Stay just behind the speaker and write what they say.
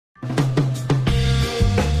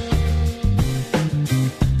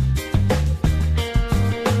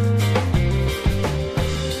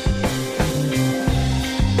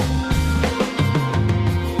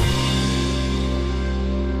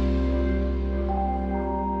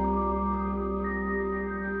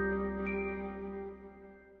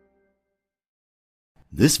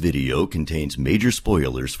This video contains major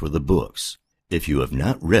spoilers for the books. If you have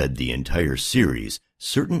not read the entire series,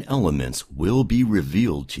 certain elements will be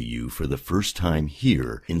revealed to you for the first time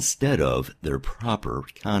here instead of their proper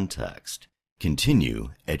context. Continue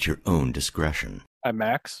at your own discretion. I'm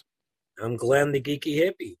Max. I'm Glenn, the Geeky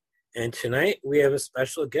Hippie. And tonight we have a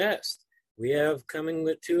special guest. We have coming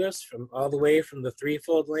to us from all the way from the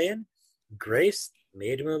Threefold Land, Grace,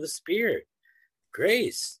 Maiden of the Spirit.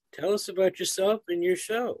 Grace, tell us about yourself and your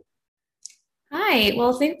show. Hi.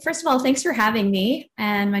 Well, first of all, thanks for having me.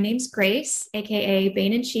 And my name's Grace, aka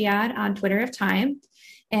Bane and Chiad on Twitter of Time.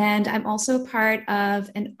 And I'm also part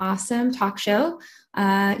of an awesome talk show,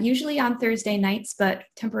 usually on Thursday nights, but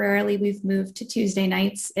temporarily we've moved to Tuesday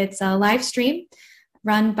nights. It's a live stream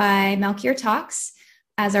run by Malkier Talks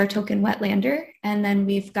as our token wetlander. And then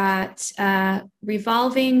we've got a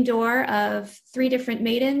revolving door of 3 different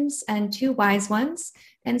maidens and 2 wise ones.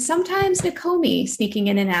 And sometimes Nakomi sneaking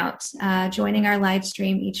in and out, joining our live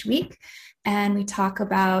stream each week. And we talk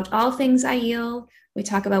about all things Aiel. We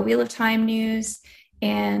talk about Wheel of Time news,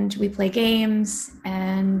 and we play games,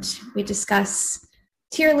 and we discuss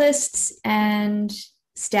tier lists and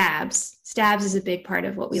stabs. Stabs is a big part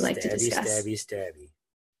of what we like to discuss. Stabby.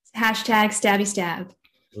 Hashtag stabby stab.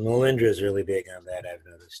 Melindra's really big on that, I've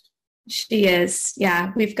noticed. She is,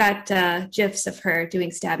 yeah. We've got GIFs of her doing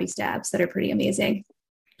stabby stabs that are pretty amazing.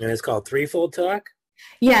 And it's called Threefold Talk?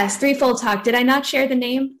 Yes, Threefold Talk. Did I not share the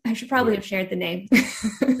name? I should probably have shared the name.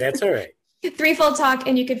 That's all right. Threefold Talk,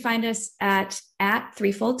 and you can find us at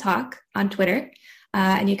Threefold Talk on Twitter.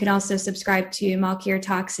 And you can also subscribe to Malkier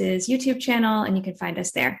Talks' YouTube channel, and you can find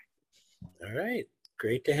us there. All right.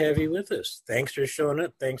 Great to have you with us. Thanks for showing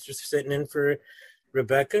up. Thanks for sitting in for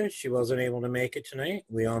Rebecca. She wasn't able to make it tonight.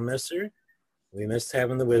 We all miss her. We missed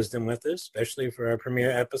having the wisdom with us, especially for our premiere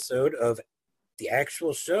episode of the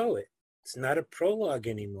actual show. It's not a prologue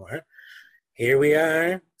anymore. Here we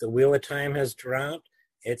are. The Wheel of Time has dropped.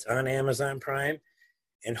 It's on Amazon Prime.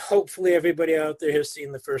 And hopefully everybody out there has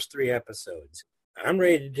seen the first 3 episodes. I'm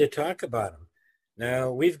ready to talk about them.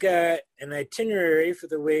 Now, we've got an itinerary for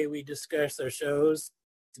the way we discuss our shows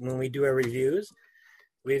when we do our reviews.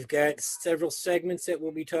 We've got several segments that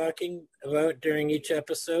we'll be talking about during each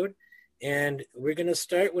episode. And we're going to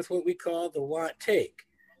start with what we call the What Take.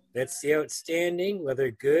 That's the outstanding,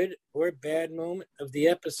 whether good or bad moment of the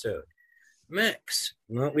episode. Max,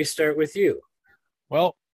 why don't we start with you?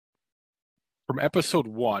 Well, from episode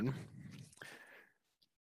 1, it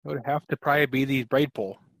would have to probably be the braid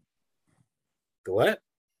pull. The what?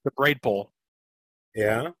 The braid pull.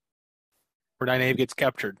 Yeah? Where Nynaeve gets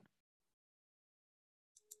captured.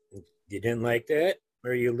 You didn't like that,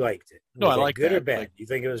 or you liked it? No, I liked good that. Or bad? You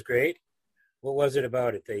think it was great? What was it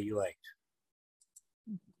about it that you liked?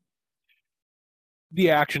 The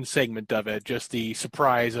action segment of it, just the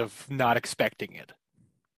surprise of not expecting it.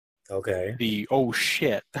 Okay. The, oh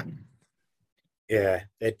shit. Yeah,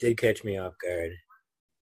 that did catch me off guard.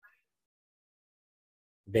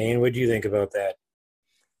 Bane, what do you think about that?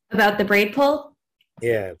 About the braid pull?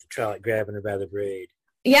 Yeah, the Trolloc grabbing her by the braid.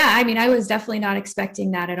 Yeah, I mean, I was definitely not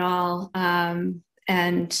expecting that at all.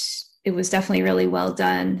 And it was definitely really well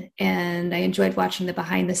done. And I enjoyed watching the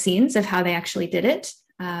behind the scenes of how they actually did it.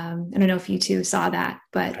 I don't know if you two saw that,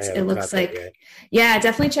 but it looks like, yeah,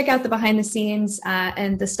 definitely check out the behind the scenes.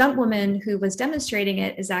 And the stunt woman who was demonstrating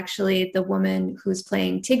it is actually the woman who's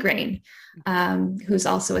playing Tigraine, who's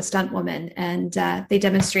also a stunt woman. And they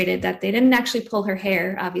demonstrated that they didn't actually pull her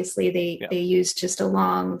hair. Obviously, they used just a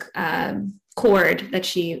long cord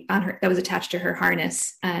that was attached to her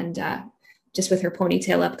harness, and just with her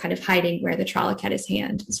ponytail up, kind of hiding where the Trolloc had his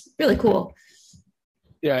hand. It's really cool.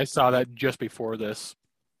 Yeah, I saw that just before this.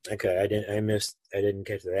 Okay, I didn't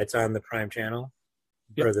catch that. That's on the Prime channel?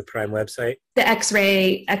 Yep. Or the Prime website? The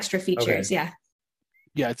X-Ray extra features, okay. Yeah.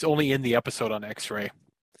 Yeah, it's only in the episode on X-Ray.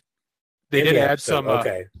 They did add some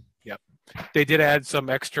They did add some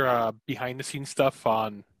extra behind the scenes stuff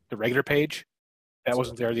on the regular page. That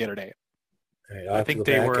wasn't there the other day. Right, I think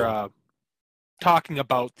they were talking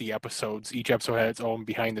about the episodes. Each episode had its own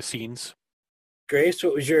behind the scenes. Grace,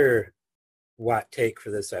 what was your take for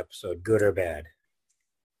this episode, good or bad?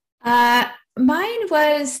 Mine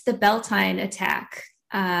was the Beltane attack.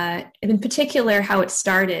 In particular, how it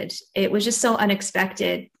started. It was just so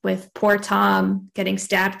unexpected with poor Tom getting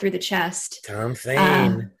stabbed through the chest. Tom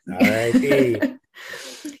Fane. R.I.P.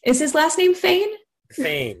 Is his last name Fane?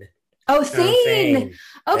 Fane. Oh, Thane.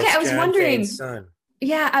 Okay, that's I was wondering. Fane's son.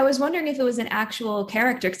 Yeah, I was wondering if it was an actual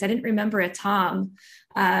character because I didn't remember a Tom.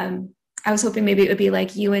 I was hoping maybe it would be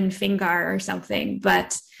like Ewan Fingar or something,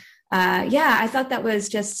 but yeah, I thought that was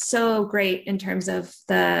just so great in terms of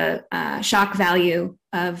the shock value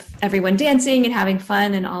of everyone dancing and having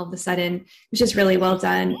fun, and all of a sudden it was just really well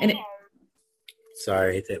done. And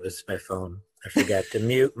sorry, that was my phone. I forgot to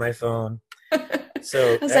mute my phone.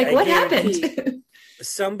 So I was like, what happened?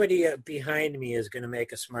 Somebody behind me is going to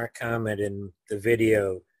make a smart comment in the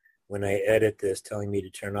video when I edit this, telling me to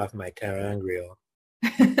turn off my ter'angreal.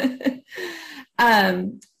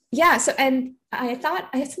 Yeah. So, and I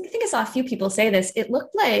think I saw a few people say this. It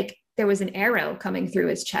looked like there was an arrow coming through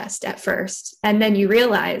his chest at first, and then you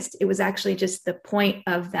realized it was actually just the point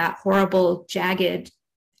of that horrible jagged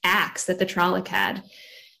axe that the Trolloc had.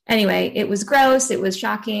 Anyway, it was gross, it was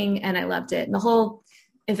shocking, and I loved it. And the whole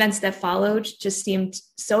events that followed just seemed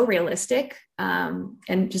so realistic,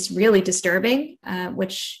 and just really disturbing,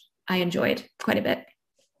 which I enjoyed quite a bit.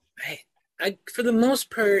 I, for the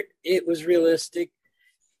most part, it was realistic.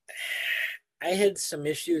 I had some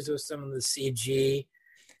issues with some of the CG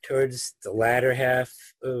towards the latter half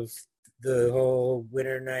of the whole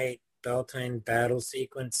Winter Night Beltane battle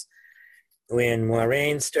sequence. When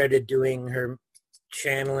Moiraine started doing her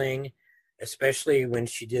channeling, especially when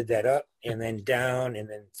she did that up and then down and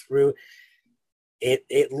then through,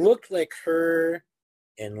 it looked like her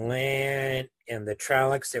and Lan and the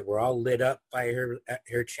Trollocs that were all lit up by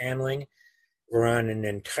her channeling were on an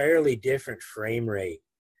entirely different frame rate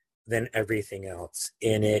than everything else,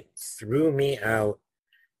 and it threw me out.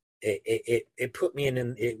 It put me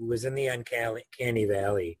in it was in the uncanny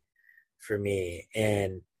valley for me,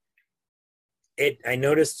 and I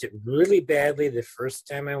noticed it really badly the first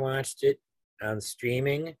time I watched it on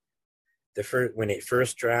streaming, when it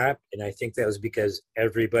first dropped, and I think that was because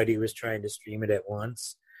everybody was trying to stream it at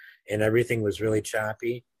once, and everything was really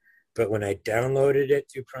choppy. But when I downloaded it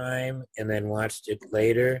through Prime and then watched it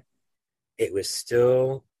later, it was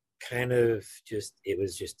still kind of it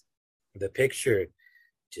was just the picture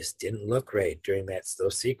just didn't look right during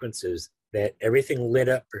those sequences. That everything lit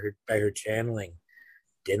up by her channeling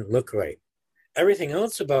didn't look right. Everything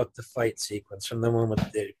else about the fight sequence, from the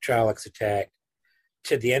moment the Trollocs attacked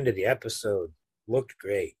to the end of the episode, looked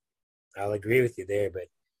great. I'll agree with you there, but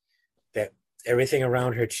that everything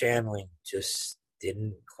around her channeling just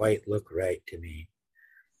didn't quite look right to me.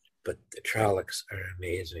 But the Trollocs are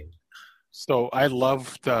amazing. So I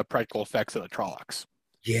love the practical effects of the Trollocs.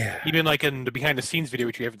 Yeah. Even like in the behind the scenes video,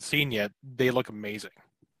 which you haven't seen yet, they look amazing.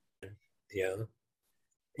 Yeah.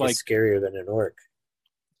 Like, it's scarier than an orc.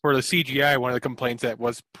 For the CGI, one of the complaints that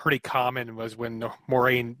was pretty common was when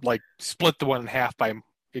Moiraine split the one in half by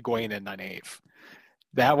Egwene and Nynaeve.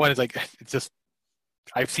 That one is it's just,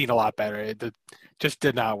 I've seen a lot better. It just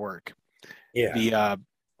did not work. Yeah. The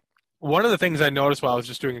one of the things I noticed while I was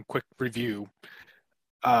just doing a quick review,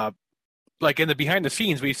 in the behind the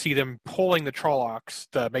scenes, we see them pulling the Trollocs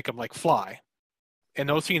to make them fly, and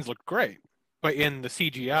those scenes look great. But in the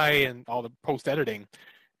CGI and all the post editing,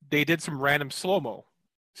 they did some random slow mo.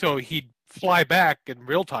 So he'd fly back in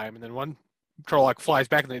real time, and then one Trolloc flies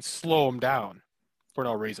back, and they'd slow him down for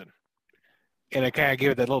no reason. And it kind of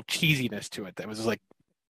gave it that little cheesiness to it that was just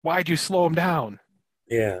why'd you slow him down?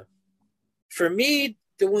 Yeah. For me,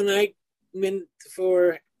 the one I meant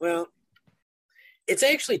for, well, it's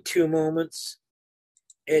actually two moments.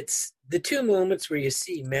 It's the two moments where you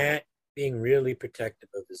see Mat being really protective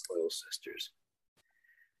of his little sisters.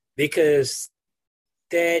 Because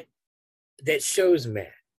that shows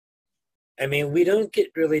Mat. I mean, we don't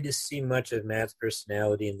get really to see much of Mat's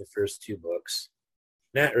personality in the first two books.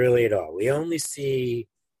 Not really at all. We only see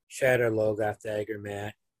Shadar Logoth Dagger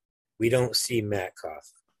Mat. We don't see Mat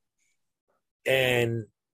Cauthon. And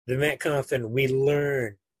the Mat Cauthon we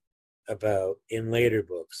learn about in later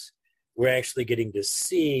books, we're actually getting to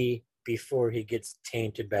see before he gets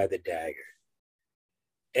tainted by the dagger.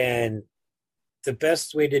 And the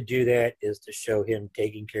best way to do that is to show him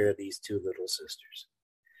taking care of these two little sisters.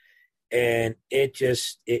 And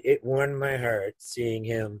it warmed my heart seeing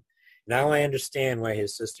him. Now I understand why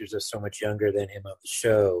his sisters are so much younger than him on the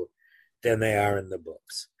show than they are in the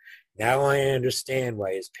books. Now I understand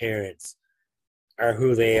why his parents are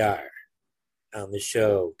who they are on the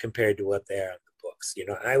show compared to what they are in the books. You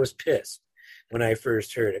know, I was pissed when I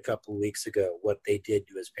first heard a couple of weeks ago what they did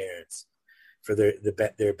to his parents for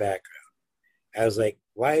their background. I was like,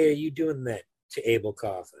 why are you doing that to Abel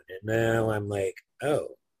Cauthon? And now I'm like,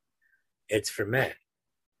 oh, it's for Mat.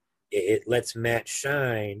 It lets Mat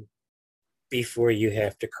shine before you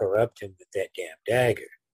have to corrupt him with that damn dagger.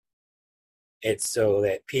 It's so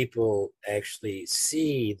that people actually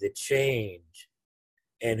see the change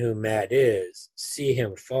and who Mat is, see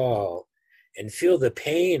him fall, and feel the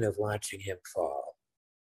pain of watching him fall.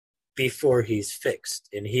 before he's fixed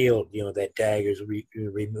and healed, that dagger's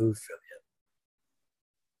removed from him.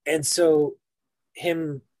 And so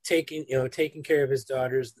him taking care of his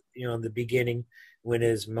daughters, in the beginning when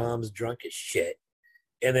his mom's drunk as shit,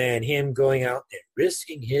 and then him going out and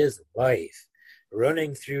risking his life,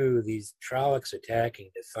 running through these Trollocs attacking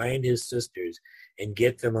to find his sisters and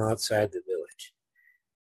get them outside the village.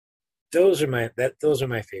 Those are my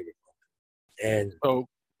favorite moments. And so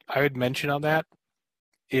I would mention on that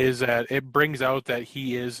is that it brings out that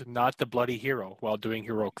he is not the bloody hero while doing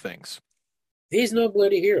heroic things. He's no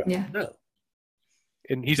bloody hero. Yeah. No.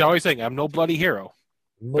 And he's always saying, "I'm no bloody hero."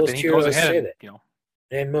 Most heroes say and, that.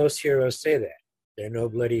 And most heroes say that. They're no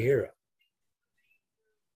bloody hero.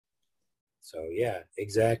 So yeah,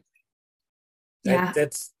 exactly. Yeah.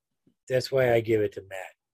 That's why I give it to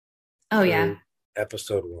Matt. Oh yeah.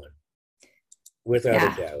 Episode 1.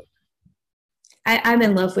 Without a doubt. I'm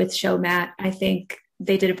in love with Show Matt. I think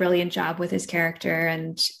they did a brilliant job with his character,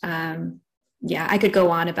 and I could go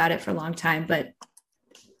on about it for a long time, but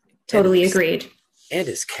totally agreed. And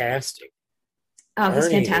his casting. Oh, he's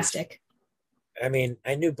fantastic. I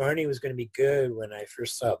knew Barney was going to be good when I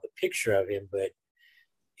first saw the picture of him, but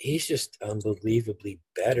he's just unbelievably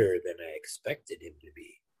better than I expected him to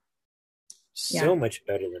be. So much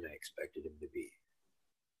better than I expected him to be.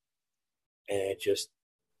 And it just,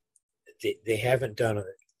 they haven't done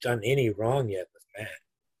any wrong yet with Matt,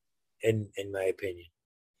 in my opinion.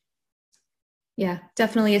 Yeah,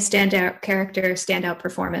 definitely a standout character, standout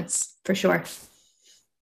performance, for sure.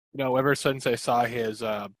 Ever since I saw his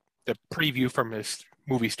the preview from his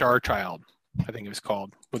movie Star Child, I think it was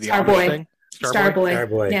called, with the Starboy thing.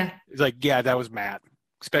 Starboy. Yeah. It's like, yeah, that was Matt,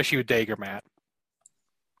 especially with Dagger Matt.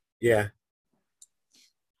 Yeah.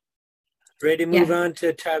 Ready to move on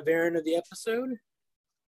to Tavern of the episode?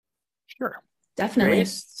 Sure. Definitely.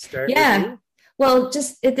 Grace, start with you. Well,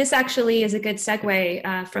 this actually is a good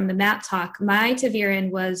segue from the Matt talk. My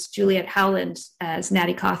Taviran was Juliet Howland as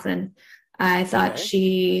Natty Cawthon. I thought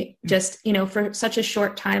she just, for such a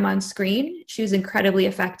short time on screen, she was incredibly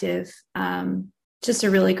effective. Just a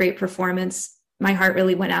really great performance. My heart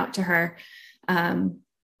really went out to her. And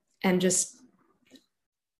just,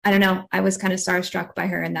 I don't know, I was kind of starstruck by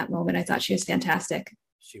her in that moment. I thought she was fantastic.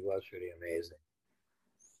 She was pretty amazing.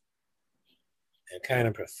 And kind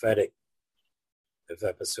of prophetic of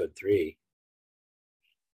episode 3.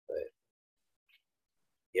 But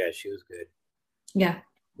yeah, she was good. Yeah.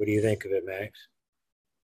 What do you think of it, Max?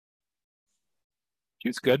 She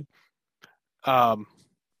was good. My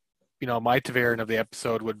Taviran of the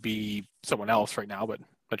episode would be someone else right now, but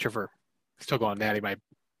not sure if we're still going Natty. My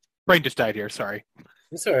brain just died here. Sorry.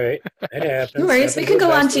 It's all right. It happens. No worries. We can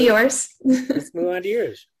go on to yours. Let's move on to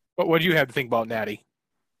yours. What do you have to think about Natty?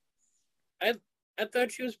 I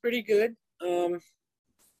thought she was pretty good.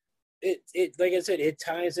 It like I said, it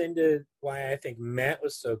ties into why I think Matt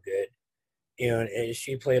was so good. And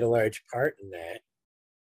she played a large part in that.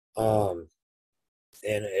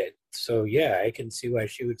 So yeah, I can see why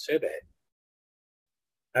she would say that.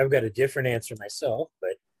 I've got a different answer myself,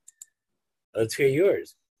 but let's hear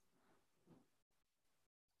yours.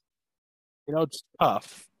 It's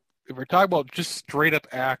tough. If we're talking about just straight up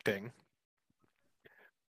acting,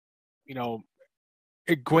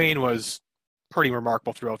 Egwene was pretty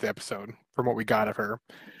remarkable throughout the episode from what we got of her.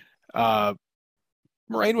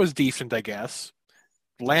 Moiraine was decent, I guess.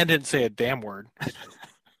 Lan didn't say a damn word.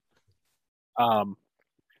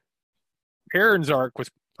 Perrin's arc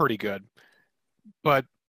was pretty good. But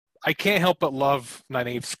I can't help but love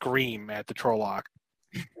Nynaeve's scream at the Trolloc.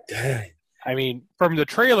 From the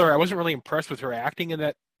trailer, I wasn't really impressed with her acting in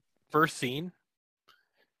that first scene.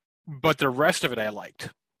 But the rest of it I liked,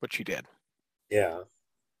 what she did. Yeah.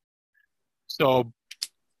 So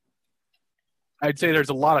I'd say there's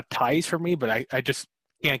a lot of ties for me, but I just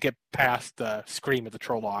can't get past the scream of the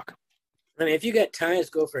Trolloc. If you got ties,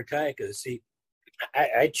 go for a tie. Because, see,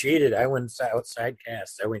 I cheated. I went outside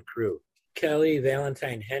cast. I went crew. Kelly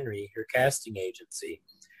Valentine Henry, her casting agency.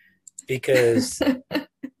 Because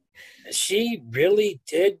she really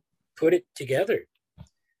did put it together.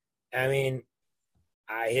 I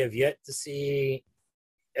have yet to see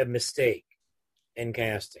a mistake in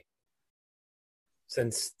casting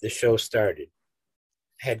since the show started.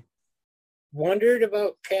 Had wondered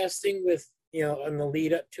about casting with, on the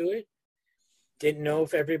lead up to it. Didn't know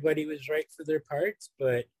if everybody was right for their parts,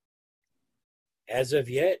 but as of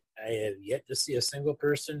yet, I have yet to see a single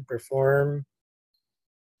person perform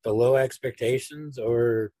below expectations,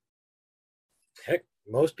 or heck,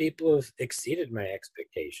 most people have exceeded my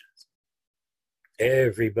expectations.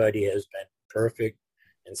 Everybody has been perfect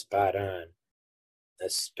and spot on.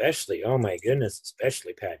 especially, oh my goodness,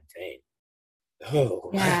 especially Pat and Fane. Oh,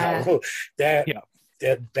 yeah. Wow.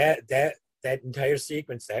 That entire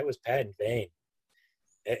sequence, that was Pat and Fane.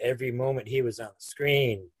 At every moment he was on the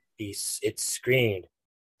screen, it screamed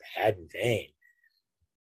Pat and Fane.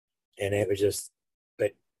 And it was just,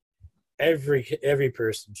 but every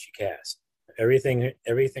person she cast, everything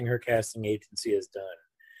her casting agency has done,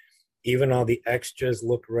 even all the extras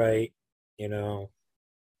look right,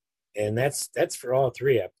 and that's for all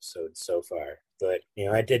 3 episodes so far. But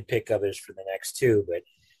I did pick others for the next 2, but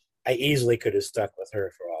I easily could have stuck with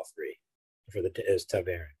her for all 3 as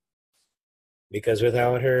ta'veren, because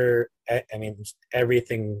without her, I mean,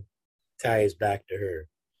 everything ties back to her.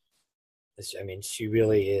 I mean, she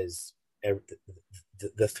really is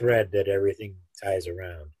the thread that everything ties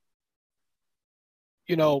around.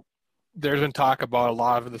 There's been talk about a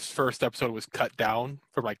lot of this first episode was cut down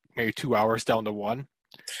from like maybe 2 hours down to 1.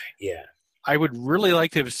 Yeah. I would really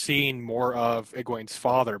like to have seen more of Egwene's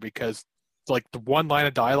father, because like the one line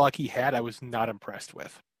of dialogue he had, I was not impressed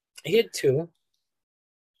with. He had 2.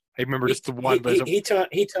 I remember just the one. He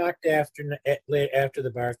talked after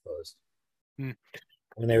the bar closed, when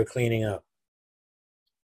they were cleaning up.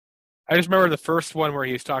 I just remember the first one where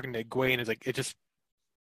he was talking to Egwene. Is like it just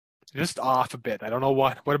off a bit. I don't know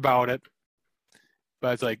what about it,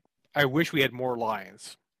 but it's like I wish we had more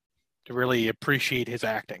lines to really appreciate his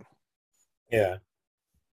acting. Yeah,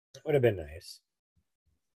 that would have been nice.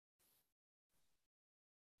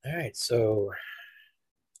 All right, so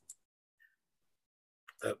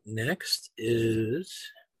up next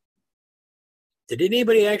is, did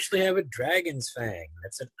anybody actually have a dragon's fang?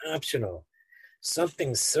 That's an optional.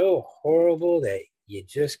 Something so horrible that you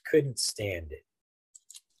just couldn't stand it.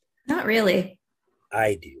 Not really.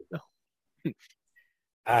 I do.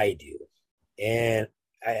 I do. And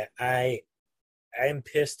I'm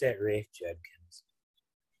pissed at Rafe Judkins.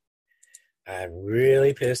 I'm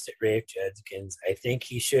really pissed at Rafe Judkins. I think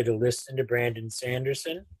he should have listened to Brandon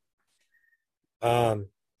Sanderson.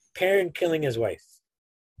 Perrin killing his wife.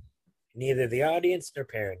 Neither the audience nor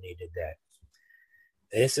Perrin needed that.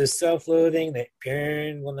 This is self-loathing that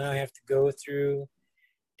Perrin will now have to go through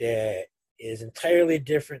that is entirely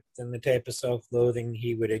different than the type of self-loathing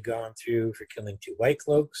he would have gone through for killing 2 White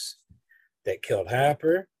Cloaks that killed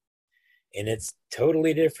Hopper. And it's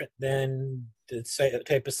totally different than the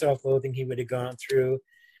type of self-loathing he would have gone through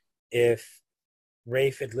if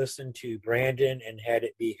Rafe had listened to Brandon and had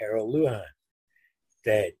it be Harold Luhan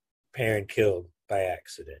that Perrin killed by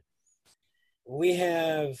accident. We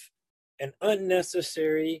have an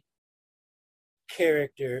unnecessary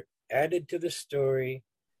character added to the story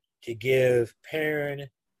to give Perrin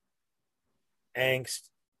angst,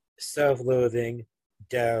 self-loathing,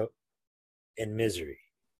 doubt, and misery,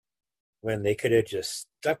 when they could have just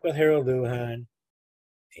stuck with Harold Luhan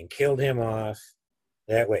and killed him off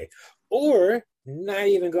that way. Or not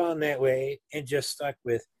even gone that way and just stuck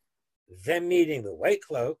with them meeting the White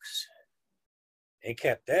Cloaks and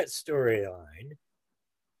kept that storyline,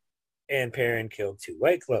 and Perrin killed 2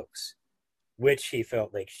 White Cloaks, which he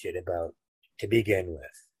felt like shit about to begin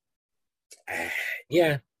with.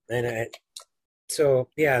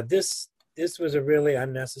 This was a really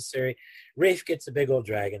unnecessary. Rafe gets a big old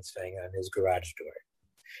dragon's fang on his garage door,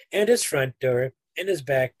 and his front door, and his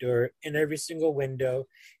back door, and every single window,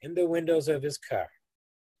 and the windows of his car.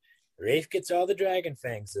 Rafe gets all the dragon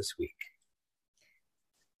fangs this week.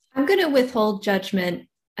 I'm going to withhold judgment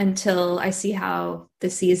until I see how the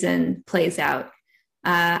season plays out.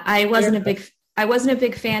 I wasn't a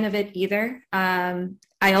big fan of it either.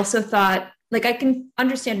 I also thought, like, I can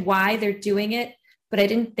understand why they're doing it, but I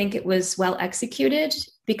didn't think it was well executed,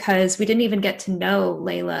 because we didn't even get to know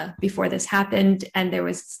Layla before this happened. And there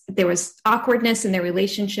was awkwardness in their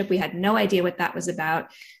relationship. We had no idea what that was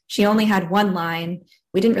about. She only had one line.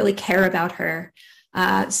 We didn't really care about her.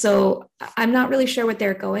 So I'm not really sure what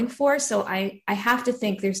they're going for. So I have to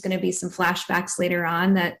think there's going to be some flashbacks later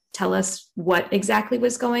on that tell us what exactly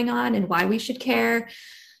was going on and why we should care.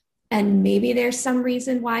 And maybe there's some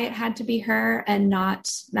reason why it had to be her and not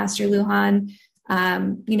Master Luhan,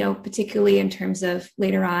 particularly in terms of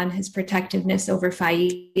later on his protectiveness over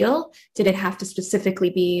Faile. Did it have to specifically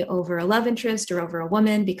be over a love interest or over a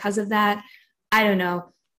woman because of that? I don't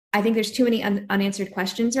know. I think there's too many unanswered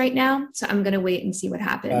questions right now, so I'm going to wait and see what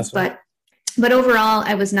happens. Awesome. But overall,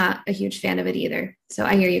 I was not a huge fan of it either. So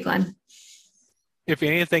I hear you, Glenn. If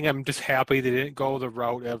anything, I'm just happy they didn't go the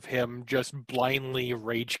route of him just blindly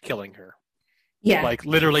rage killing her. Yeah. Like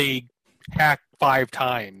literally hack 5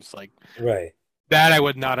 times. Like right. That I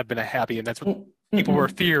would not have been happy. And that's what people were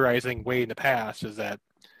theorizing way in the past, is that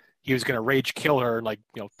he was going to rage kill her and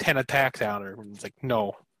 10 attacks on her. And it's like,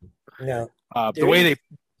 no. No. The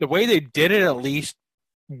way they did it at least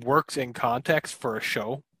works in context for a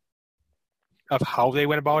show of how they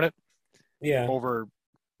went about it. Yeah. Over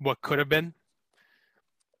what could have been.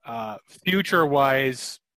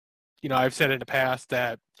 Future-wise, I've said in the past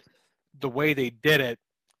that the way they did it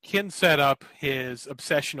can set up his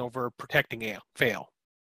obsession over protecting Fail.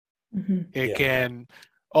 Mm-hmm. It can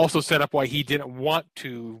also set up why he didn't want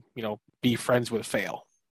to, be friends with Fail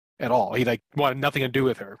at all. He wanted nothing to do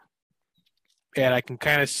with her. And I can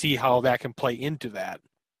kind of see how that can play into that.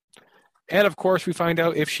 And of course, we find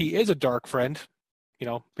out if she is a dark friend,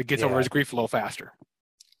 it gets over his grief a little faster.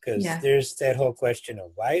 Because there's that whole question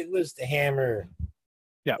of why was the hammer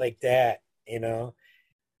like that,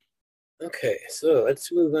 Okay, so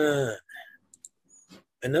let's move on.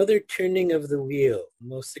 Another turning of the wheel.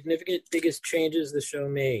 Most significant, biggest changes the show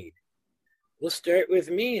made. We'll start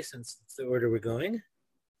with me since it's the order we're going.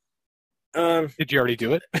 Did you already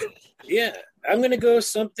do it? Yeah, I'm going to go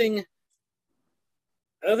something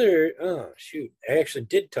other. Oh, shoot. I actually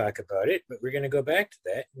did talk about it, but we're going to go back to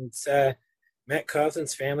that. It's Matt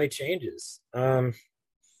Coughlin's family changes. The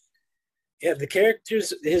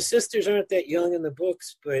characters, his sisters aren't that young in the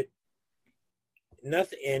books, but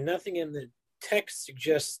nothing in the text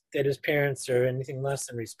suggests that his parents are anything less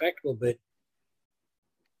than respectable. But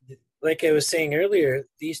like I was saying earlier,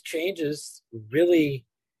 these changes really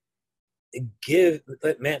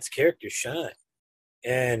let Matt's character shine,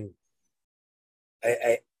 and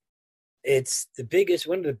it's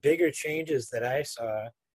one of the bigger changes that I saw.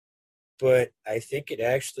 But I think it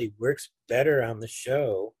actually works better on the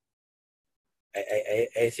show.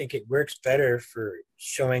 I think it works better for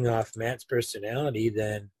showing off Matt's personality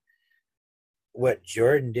than what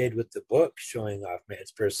Jordan did with the book, showing off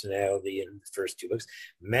Matt's personality in the first two books.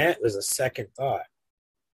 Matt was a second thought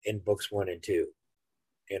in books 1 and 2.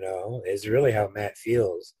 Is really how Matt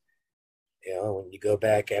feels. When you go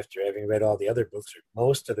back after having read all the other books, or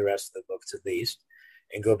most of the rest of the books at least,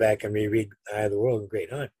 and go back and reread Eye of the World and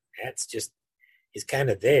Great Hunt, Matt's he's kind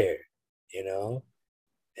of there,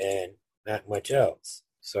 and not much else.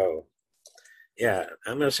 So, yeah,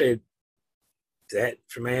 I'm going to say that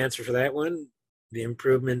for my answer for that one, the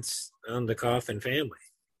improvements on the Coughlin family.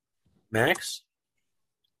 Max?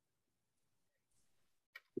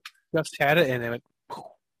 Just had it and it went.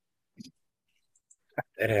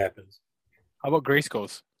 That happens. How about Grace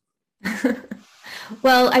goes?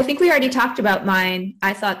 Well, I think we already talked about mine.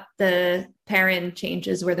 I thought the Perrin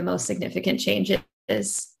changes were the most significant changes,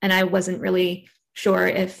 and I wasn't really sure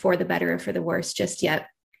if for the better or for the worse just yet.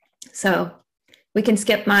 So we can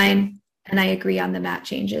skip mine, and I agree on the Matt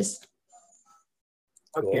changes.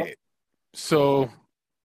 Okay. So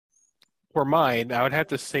for mine, I would have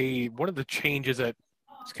to say one of the changes that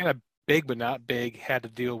is kind of big but not big had to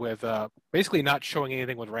deal with basically not showing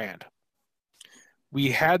anything with Rand.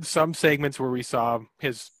 We had some segments where we saw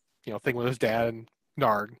his thing with his dad and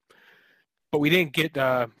Narg, but we didn't get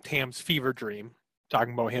Tam's fever dream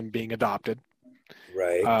talking about him being adopted.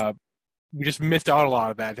 Right. We just missed out a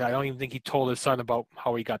lot of that. I don't even think he told his son about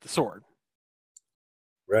how he got the sword.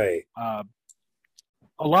 Right. A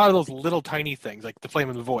lot of those little tiny things, like the Flame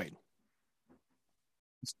of the Void,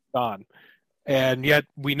 it's gone. And yet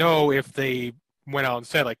we know if they went out and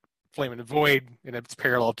said, like, Flame of the Void, and it's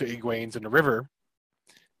parallel to Egwene's in the river,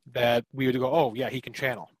 that we would go, oh, yeah, he can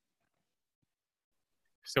channel.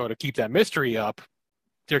 So to keep that mystery up,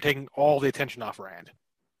 they're taking all the attention off Rand.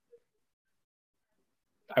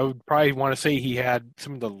 I would probably want to say he had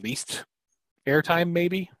some of the least airtime,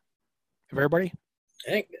 maybe, of everybody.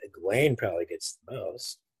 I think Egwene probably gets the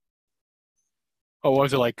most. Oh,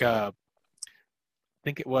 was it like, I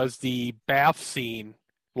think it was the bath scene.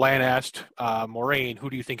 Lan asked Moraine, who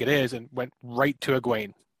do you think it is? And went right to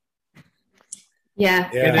Egwene. Yeah.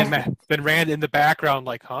 And then Rand in the background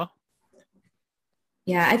like, huh?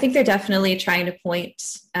 Yeah, I think they're definitely trying to point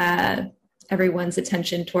everyone's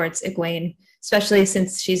attention towards Egwene, especially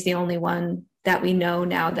since she's the only one that we know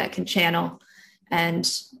now that can channel. And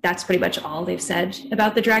that's pretty much all they've said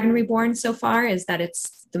about the Dragon Reborn so far, is that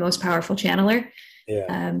it's the most powerful channeler.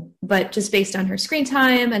 Yeah. But just based on her screen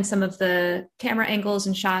time and some of the camera angles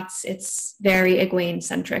and shots, it's very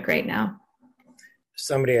Egwene-centric right now.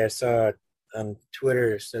 Somebody I saw on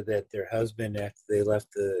Twitter said that their husband, after they left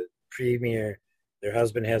the premiere, their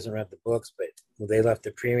husband hasn't read the books, but they left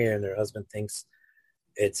the premiere and their husband thinks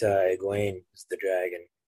it's Egwene is the dragon.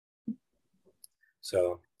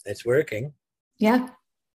 So it's working. Yeah.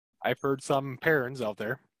 I've heard some parents out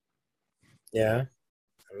there. Yeah,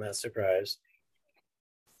 I'm not surprised.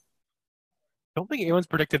 I don't think anyone's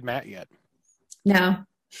predicted Matt yet. No,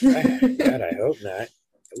 God, I hope not.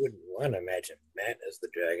 I wouldn't want to imagine Matt as the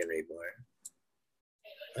Dragon Reborn.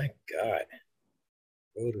 My God.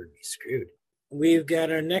 Road would be screwed. We've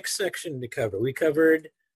got our next section to cover. We covered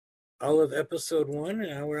all of episode 1, and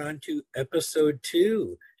now we're on to episode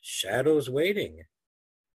 2, Shadows Waiting.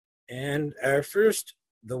 And our first,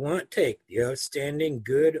 the want take, the outstanding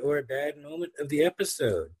good or bad moment of the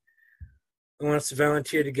episode. Who wants to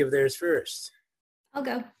volunteer to give theirs first? I'll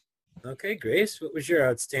go. Okay, Grace, what was your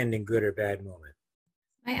outstanding good or bad moment?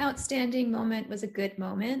 My outstanding moment was a good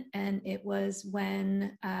moment, and it was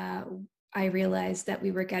when I realized that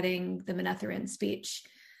we were getting the Manetheren speech.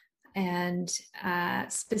 And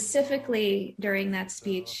specifically during that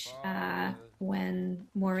speech, when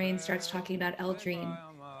Moiraine starts talking about Eldrine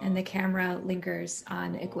and the camera lingers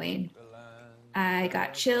on Egwene, I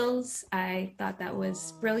got chills. I thought that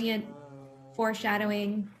was brilliant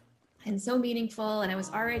foreshadowing and so meaningful. And I was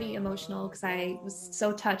already emotional because I was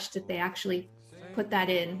so touched that they actually put that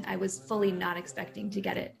in. I was fully not expecting to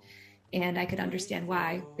get it. And I could understand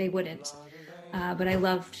why they wouldn't. But I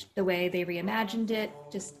loved the way they reimagined it,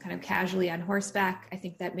 just kind of casually on horseback. I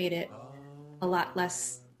think that made it a lot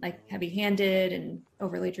less like heavy-handed and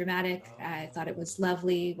overly dramatic. I thought it was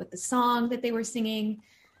lovely with the song that they were singing.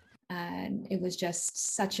 And it was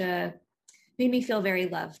just made me feel very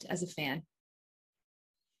loved as a fan.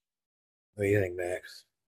 What do you think, Max?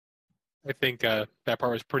 I think that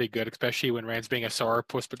part was pretty good, especially when Rand's being a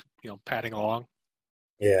sourpuss, but padding along.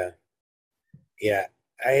 Yeah.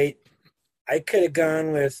 I could have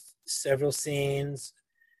gone with several scenes.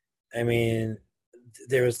 I mean,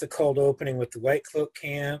 there was the cold opening with the White Cloak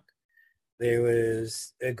camp. There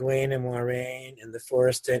was Egwene and Moiraine in the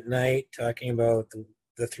forest at night talking about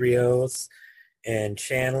the three oaths and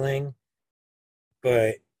channeling.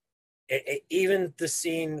 But even the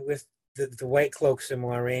scene with the White Cloaks and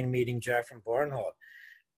Moiraine meeting Joffrey Bornhold,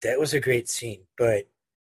 that was a great scene. But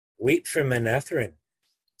Weep for Manetheren,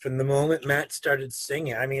 from the moment Matt started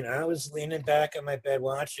singing, I mean, I was leaning back on my bed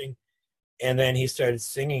watching, and then he started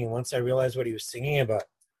singing. And once I realized what he was singing about,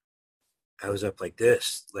 I was up like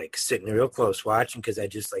this, like sitting real close watching, because I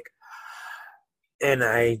just and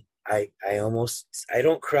I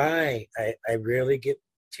don't cry. I rarely get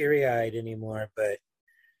teary-eyed anymore, but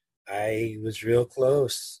I was real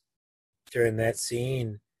close during that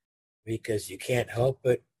scene because you can't help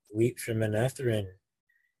but weep for Manetheren.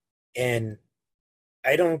 And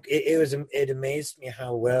it amazed me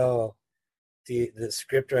how well the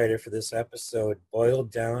scriptwriter for this episode boiled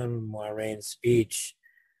down Moiraine's speech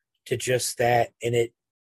to just that. And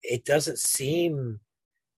it doesn't seem,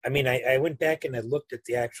 I mean, I went back and I looked at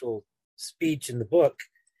the actual speech in the book,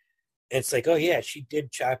 and it's like, oh yeah, she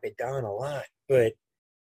did chop it down a lot, but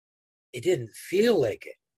it didn't feel like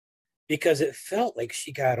it, because it felt like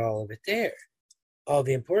she got all of it there, all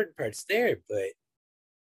the important parts there. But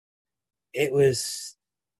it was,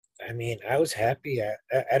 I mean, I was happy.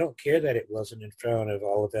 I don't care that it wasn't in front of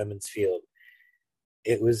all of Emond's Field.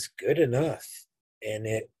 It was good enough. And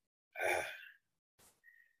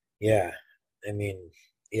yeah, I mean,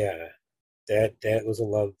 yeah, that was a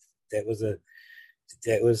love. That was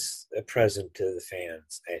a present to the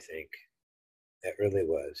fans, I think. That really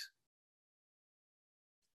was.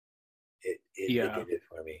 It did it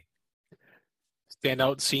for me.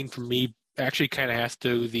 Standout scene for me actually kind of has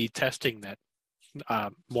to do the testing that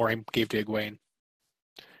Moiraine gave to Egwene.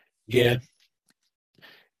 Yeah.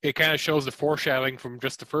 It kind of shows the foreshadowing from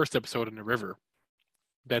just the first episode in the river,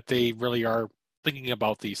 that they really are thinking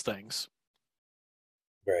about these things.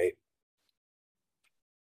 Right.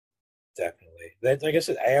 Definitely. That, like I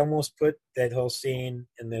said, I almost put that whole scene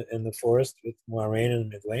in the forest with Moiraine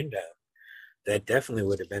and Egwene down. That definitely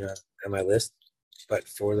would have been on my list, but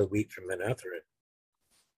for the Weep for Manetheren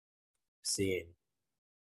scene.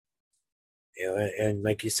 And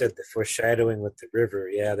like you said, the foreshadowing with the river,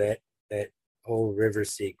 yeah, that whole river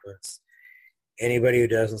sequence. Anybody who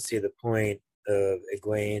doesn't see the point of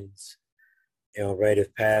Egwene's, rite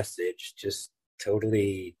of passage just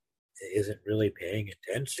totally isn't really paying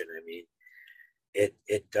attention. I mean,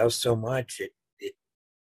 it does so much. It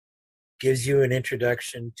gives you an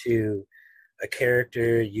introduction to a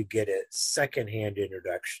character you get a secondhand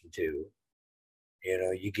introduction to.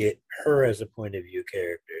 You get her as a point of view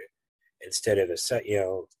character instead of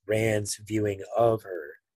Rand's viewing of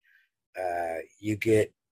her. You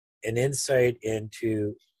get an insight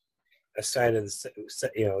into a side of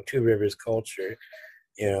the Two Rivers culture,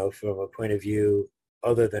 from a point of view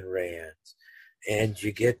other than Rand's, and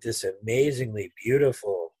you get this amazingly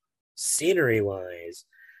beautiful scenery-wise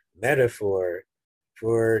metaphor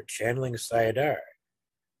for channeling Sayadar.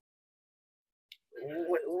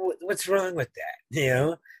 what's wrong with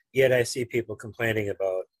that? Yet I see people complaining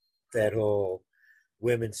about that whole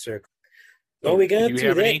women's circle. Oh, we got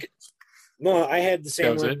through that. No, I had the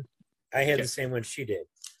same one. I had the same one she did.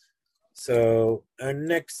 So our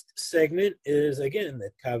next segment is, again,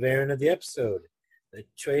 the Tavern of the episode. The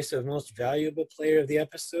choice of most valuable player of the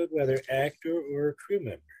episode, whether actor or crew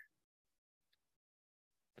member.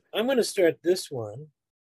 I'm going to start this one,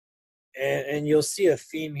 and you'll see a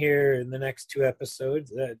theme here in the next two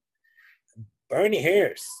episodes. Barney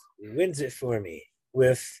Harris wins it for me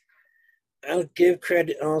with, I'll give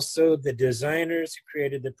credit also the designers who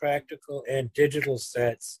created the practical and digital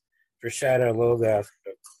sets for Shadar Logoth,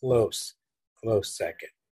 a close second.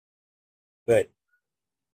 But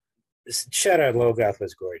Shadar Logoth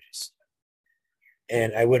was gorgeous.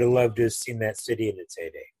 And I would have loved to have seen that city in its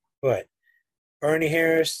heyday. But Barney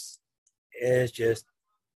Harris is just,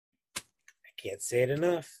 I can't say it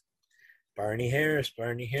enough. Barney Harris.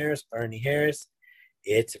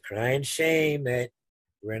 It's a crying shame that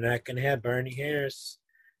we're not going to have Barney Harris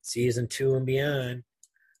season 2 and beyond.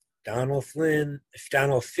 Donald Finn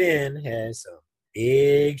has some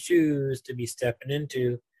big shoes to be stepping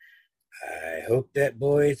into. I hope that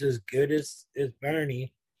boy's as good as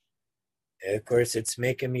Barney. And of course, it's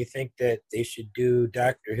making me think that they should do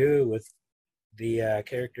Doctor Who with the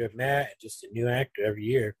character of Matt, just a new actor every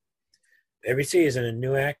year. Every season, a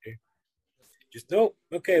new actor. Just,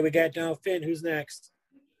 okay, we got Donald Finn. Who's next?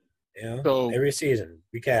 Every season,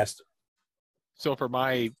 recast him. So for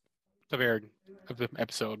my Tavern of the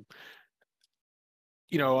episode,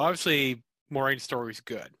 obviously Maureen's story is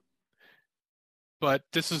good. But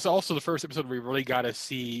this is also the first episode we really got to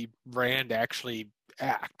see Rand actually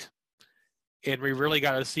act. And we really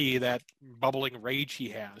got to see that bubbling rage he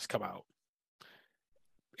has come out.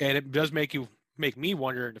 And it does make me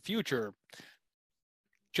wonder in the future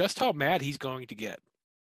just how mad he's going to get.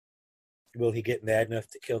 Will he get mad enough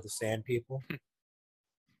to kill the Sand People?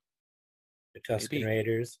 The Tusken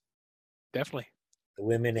Raiders? Definitely. The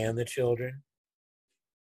women and the children?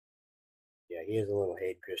 Yeah, he is a little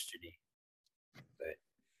hate Christian-y. But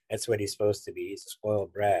that's what he's supposed to be. He's a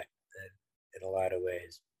spoiled brat in a lot of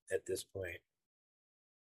ways at this point.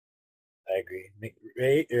 I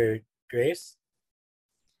agree. Grace?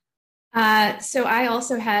 So I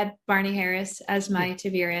also had Barney Harris as my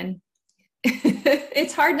Ta'Veren.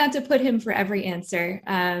 It's hard not to put him for every answer.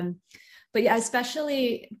 But yeah,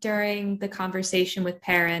 especially during the conversation with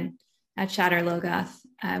Perrin at Shadar Logoth,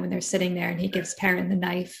 when they're sitting there and he gives Perrin the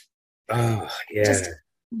knife. Oh, yeah. Just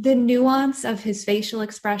the nuance of his facial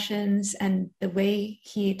expressions and the way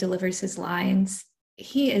he delivers his lines.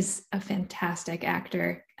 He is a fantastic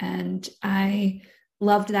actor. And I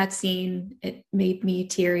loved that scene. It made me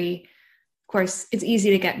teary. Of course, it's easy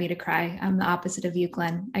to get me to cry. I'm the opposite of you,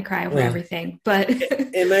 Glenn. I cry over everything. But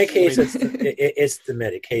in my case, it's the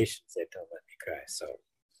medications that don't let me cry. So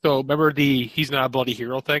remember the he's not a bloody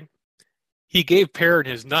hero thing? He gave Perrin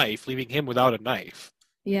his knife, leaving him without a knife.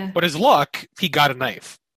 Yeah. But his luck, he got a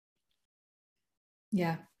knife.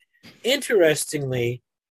 Yeah. Interestingly,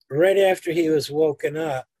 right after he was woken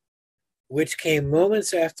up, which came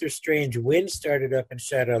moments after strange wind started up in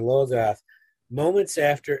Shadar Logoth, moments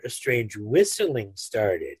after a strange whistling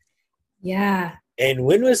started. Yeah. And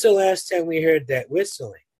when was the last time we heard that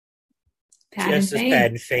whistling? Just as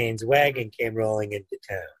Padan Fane's wagon came rolling into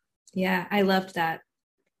town. Yeah, I loved that.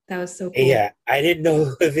 That was so cool. Yeah, I didn't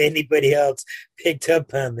know if anybody else picked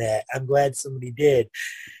up on that. I'm glad somebody did.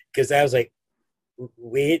 Because I was like,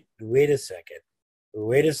 wait a second.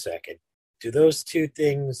 Do those two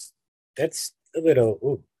things, that's a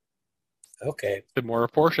little, okay. The more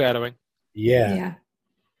foreshadowing. Yeah.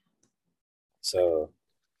 So,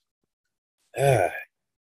 so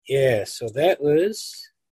that was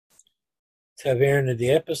Tavern of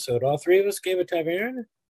the episode. All three of us gave a Tavern?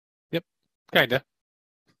 Yep, kinda.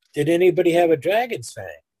 Did anybody have a Dragon's Fang?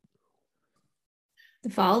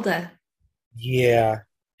 Valda. Yeah,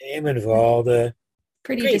 Eamon Valda.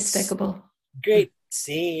 Pretty despicable. Great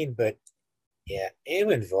scene, but yeah,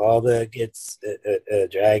 Eamon Valda gets a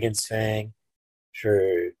Dragon's Fang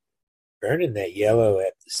for burning that yellow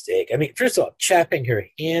at the stake. I mean, first of all, chopping her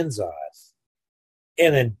hands off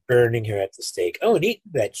and then burning her at the stake. Oh, and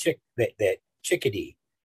eating that chickadee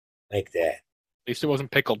like that. At least it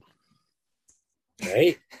wasn't pickled.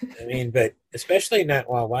 Right? I mean, but especially not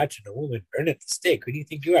while watching a woman burn at the stake. Who do you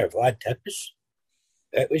think you are, Vlad Tepes?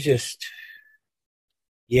 That was just...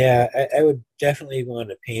 Yeah, I would definitely want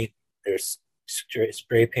to paint or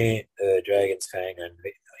spray paint Dragon's Fang on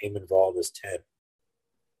Eamon Valda's tent.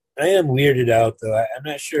 I am weirded out, though. I'm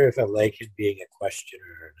not sure if I like him being a questioner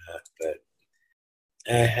or not, but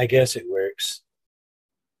I guess it works.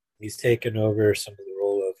 He's taken over some of the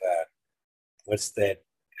role of what's that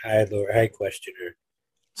high questioner?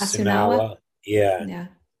 Asunawa. Yeah.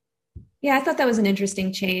 Yeah, I thought that was an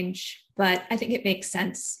interesting change, but I think it makes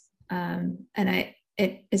sense. And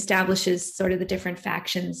it establishes sort of the different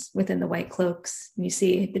factions within the White Cloaks. You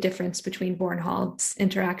see the difference between Bornhald's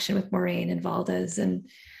interaction with Moiraine and Valda's. And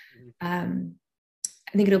I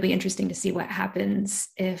think it'll be interesting to see what happens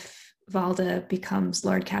if Valda becomes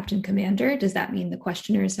Lord Captain Commander. Does that mean the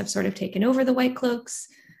Questioners have sort of taken over the White Cloaks?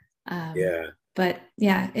 But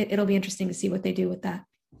yeah, it'll be interesting to see what they do with that.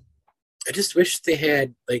 I just wish they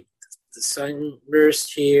had like the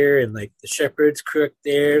Sunburst here and like the Shepherd's Crook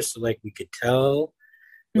there, so like we could tell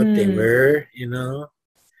what they were.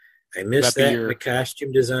 I miss that in the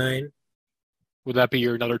costume design. Would that be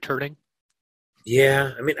your another turning?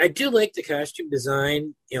 Yeah, I mean, I do like the costume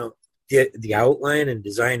design. The outline and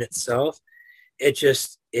design itself.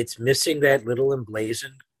 It's missing that little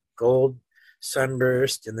emblazoned gold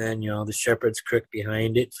sunburst, and then the Shepherd's Crook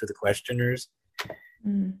behind it for the Questioners.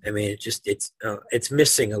 I mean, it's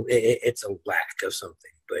missing. It's a lack of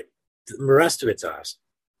something, but the rest of it's awesome.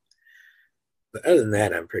 But other than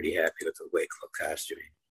that, I'm pretty happy with the White Cloak costuming.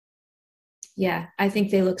 Yeah, I think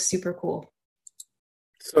they look super cool.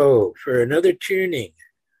 So, for another tuning,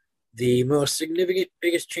 the most significant,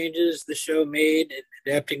 biggest changes the show made in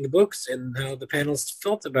adapting the books and how the panels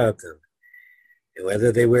felt about them, and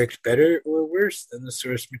whether they worked better or worse than the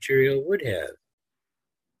source material would have.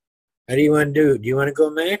 How do you want to do? Do you want to go,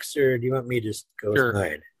 Max, or do you want me to just go with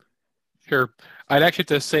mine? Sure. I'd actually have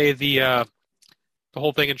to say the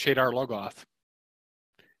whole thing in Shadar Logoth.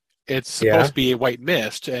 It's supposed to be a white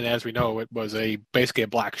mist, and as we know, it was basically a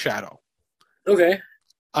black shadow. Okay.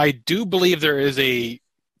 I do believe there is a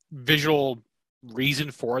visual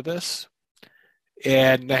reason for this,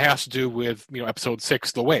 and that has to do with episode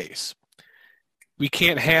 6, The Ways. We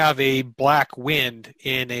can't have a black wind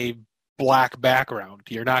in a black background.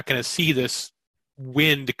 You're not going to see this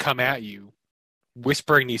wind come at you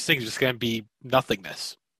whispering these things. It's going to be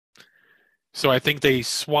nothingness. So I think they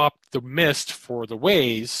swapped the mist for the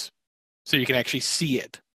Ways so you can actually see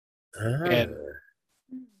it. And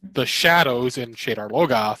the shadows in Shadar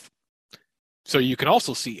Logoth so you can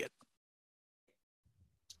also see it.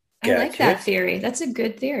 I like that theory. That's a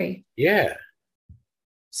good theory. Yeah.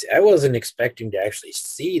 See, I wasn't expecting to actually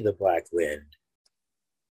see the black wind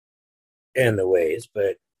and the Ways,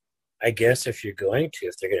 but I guess if they're going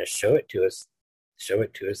to show it to us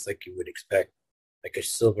like you would expect, like a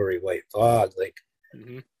silvery white fog,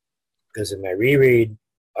 because in my reread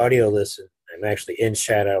audio listen, I'm actually in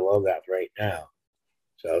Shadar Logoth right now,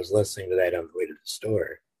 so I was listening to that on the way to the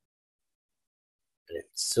store, and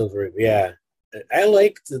it's silvery. Yeah, I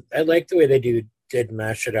like the way they did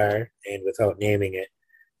Mashadar, and without naming it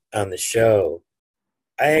on the show,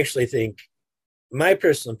 I actually think. My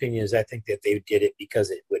personal opinion is I think that they did it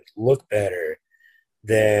because it would look better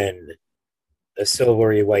than a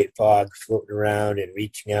silvery white fog floating around and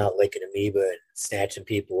reaching out like an amoeba and snatching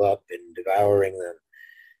people up and devouring them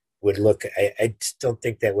would look. I just don't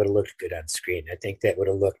think that would have looked good on screen. I think that would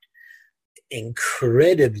have looked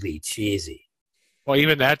incredibly cheesy. Well,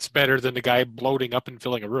 even that's better than the guy bloating up and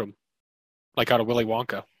filling a room, like out of Willy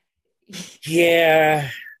Wonka. Yeah.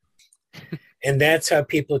 And that's how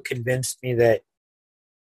people convinced me that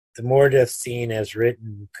the Mordeth scene as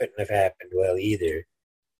written couldn't have happened well either.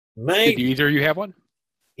 Did either of you have one?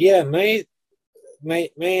 Yeah, my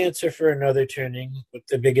answer for another turning with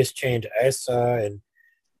the biggest change I saw, and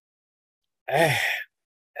I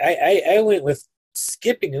went with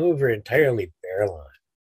skipping over entirely Baerlon.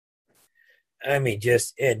 I mean,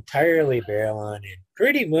 just entirely Baerlon, and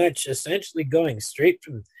pretty much essentially going straight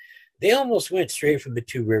from. They almost went straight from the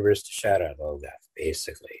Two Rivers to Shadar Logoth,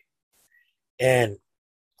 basically, and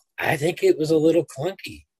I think it was a little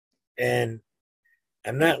clunky, and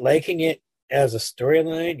I'm not liking it as a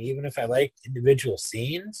storyline, even if I like individual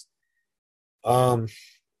scenes. My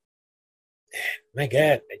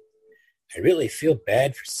God, I really feel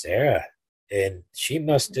bad for Sarah, and she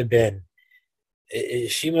must have been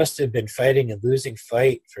fighting a losing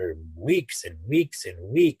fight for weeks and weeks and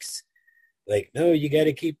weeks. Like, no, you got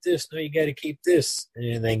to keep this. No, you got to keep this,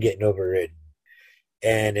 and then getting overridden.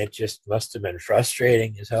 And it just must have been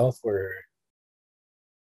frustrating as hell for her.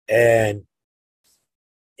 And,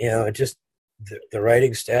 just the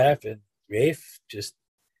writing staff and Rafe just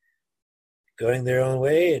going their own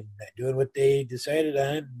way and doing what they decided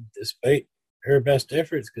on, despite her best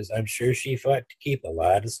efforts, because I'm sure she fought to keep a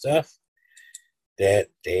lot of stuff that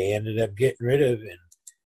they ended up getting rid of. And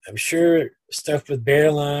I'm sure stuff with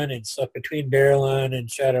Baerlon and stuff between Baerlon and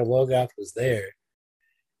Shadar Logoth was there.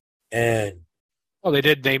 And Oh, they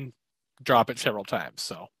did name drop it several times.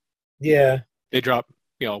 So yeah, they dropped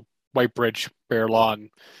White Bridge, Bear Lawn.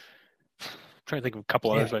 I'm trying to think of a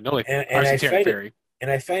couple others. I know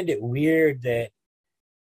and I find it weird that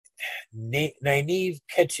Nynaeve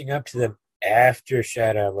catching up to them after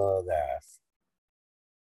Shadar Logoth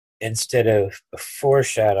instead of before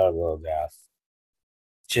Shadar Logoth.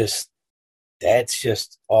 That's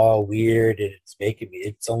just all weird, and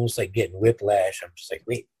it's almost like getting whiplash. I'm just like,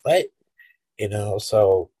 wait, what?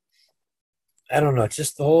 So I don't know. It's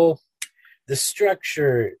just the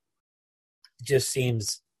structure just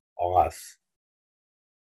seems off.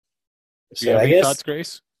 So I guess thoughts,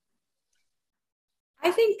 Grace?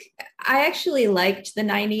 I think I actually liked the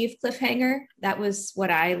Nynaeve cliffhanger. That was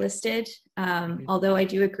what I listed. Although I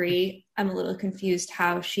do agree, I'm a little confused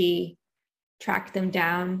how she tracked them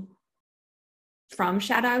down from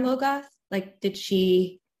Shadar Logoth. Like, did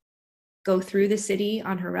she go through the city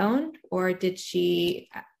on her own, or did she?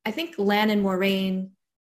 I think Lan and Moiraine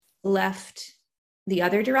left the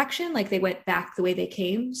other direction, like they went back the way they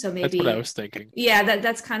came. So maybe that's what I was thinking. Yeah,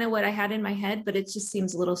 that's kind of what I had in my head, but it just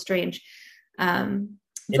seems a little strange. But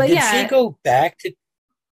did she go back to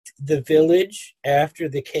the village after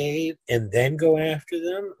the cave and then go after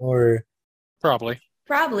them, or probably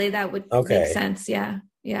that would make sense? Yeah.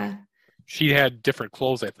 She had different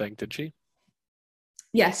clothes, I think. Did she?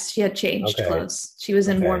 Yes, she had changed clothes. She was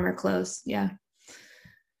in warmer clothes. Yeah,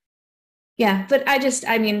 but I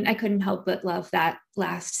couldn't help but love that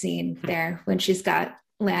last scene there when she's got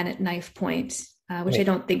Lan at knife point, which I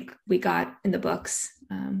don't think we got in the books.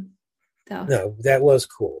 No, that was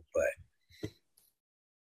cool, but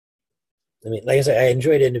I mean, like I said, I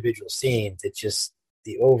enjoyed individual scenes. It's just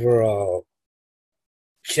the overall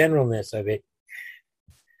generalness of it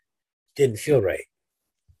didn't feel right.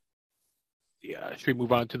 Yeah, should we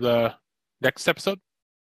move on to the next episode?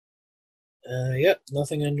 Yep,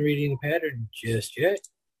 nothing under reading the pattern just yet.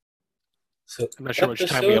 So I'm not sure how much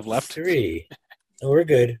time we have left. 3. No, we're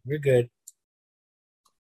good.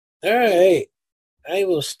 All right. I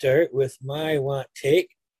will start with my want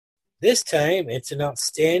take. This time, it's an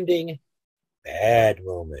outstanding bad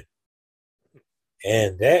moment.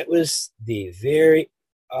 And that was the very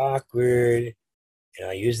awkward, and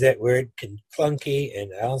I'll use that word, clunky,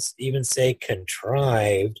 and I'll even say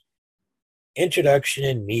contrived, introduction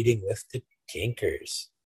and meeting with the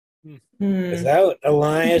Tinkers. Without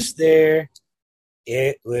Elias there,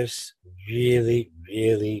 it was really,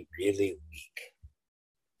 really, really weak.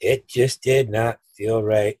 It just did not feel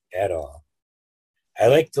right at all. I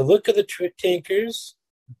like the look of the Tinkers,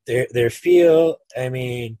 their feel. I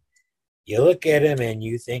mean, you look at them and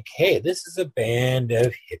you think, hey, this is a band of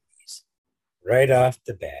hippies right off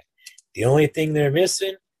the bat. The only thing they're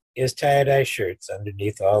missing is tie-dye shirts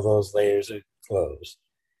underneath all those layers of clothes.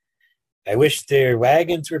 I wish their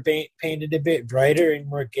wagons were painted a bit brighter and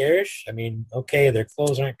more garish. I mean, okay, their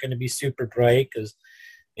clothes aren't going to be super bright because,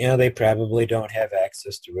 they probably don't have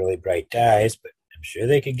access to really bright dyes, but I'm sure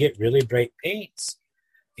they could get really bright paints,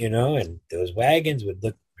 and those wagons would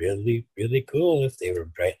look really, really cool if they were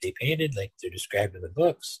brightly painted like they're described in the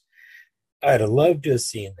books. I'd have loved to have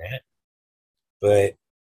seen that, but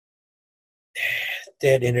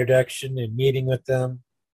that introduction and meeting with them,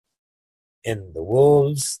 and the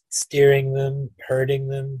wolves steering them, herding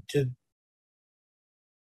them to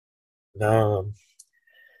the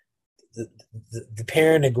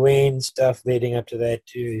Perrin Egwene stuff leading up to that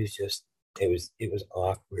too is just it was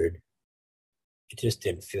awkward. It just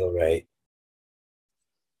didn't feel right.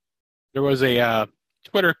 There was a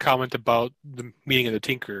Twitter comment about the meeting of the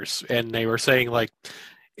Tinkers, and they were saying like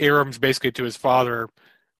Aram's basically to his father,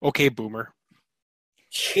 "Okay, boomer."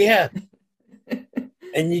 Yeah.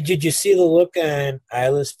 And did you see the look on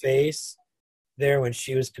Isla's face there when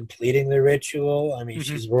she was completing the ritual? I mean,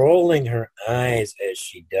 she's rolling her eyes as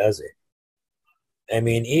she does it. I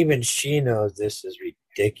mean, even she knows this is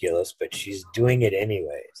ridiculous, but she's doing it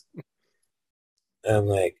anyways. I'm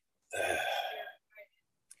like...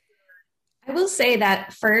 I will say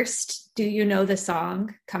that first, "Do you know the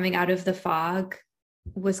song?" coming out of the fog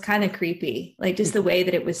was kind of creepy. Like, just the way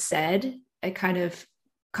that it was said, it kind of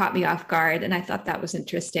caught me off guard, and I thought that was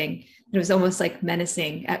interesting. It was almost like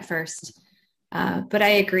menacing at first. But I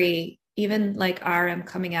agree, even like Aram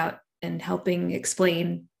coming out and helping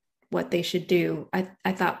explain what they should do,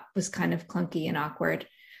 I thought was kind of clunky and awkward.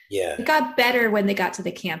 Yeah. It got better when they got to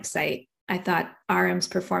the campsite. I thought Aram's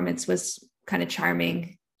performance was kind of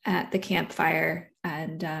charming at the campfire,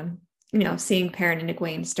 and seeing Perrin and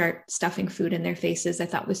Egwene start stuffing food in their faces, I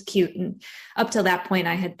thought was cute. And up till that point,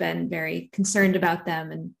 I had been very concerned about them,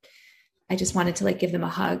 and I just wanted to like give them a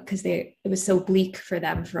hug because it was so bleak for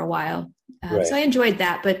them for a while. Right. So I enjoyed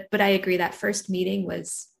that, but I agree that first meeting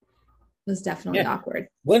was definitely awkward.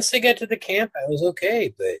 Once they got to the camp, I was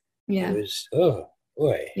okay, but it was, oh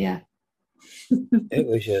boy. Yeah.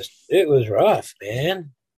 it was rough,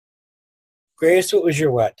 man. Grace, what was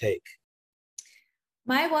your what take?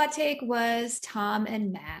 My what take was Tom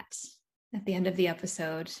and Matt at the end of the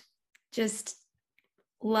episode. Just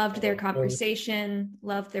loved their conversation,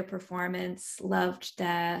 loved their performance, loved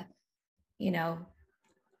the,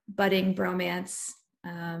 budding bromance.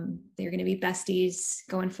 They're going to be besties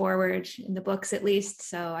going forward in the books, at least.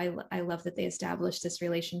 So I love that they established this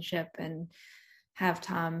relationship and have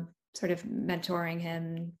Tom sort of mentoring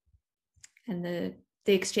him, and the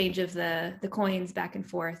exchange of the coins back and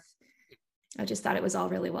forth. I just thought it was all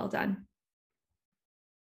really well done.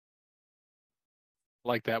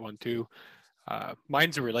 Like that one too.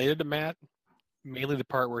 Mine's related to Matt, mainly the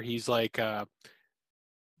part where he's like,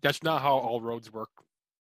 that's not how all roads work,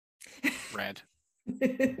 Rand.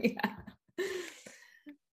 Yeah.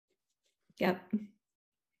 Yep.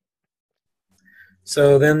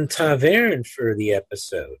 So then ta'veren for the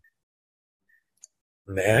episode.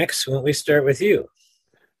 Max, why don't we start with you?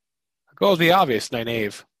 Go with the obvious,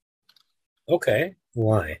 Nynaeve. Okay.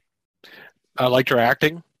 Why? I liked her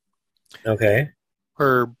acting. Okay.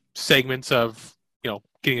 Her segments of,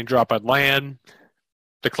 getting a drop on land,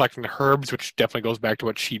 the collecting the herbs, which definitely goes back to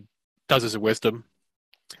what she does as a wisdom.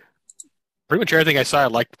 Pretty much everything I saw, I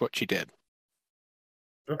liked what she did.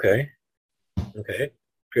 Okay.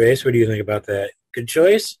 Grace, what do you think about that? Good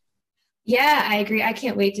choice? Yeah, I agree. I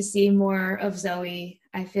can't wait to see more of Zoe.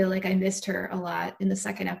 I feel like I missed her a lot in the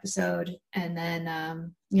second episode. And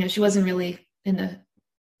then, she wasn't really in the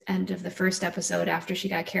end of the first episode after she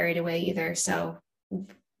got carried away either. So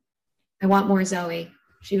I want more Zoe.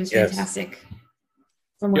 She was fantastic.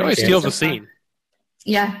 She always steals the scene.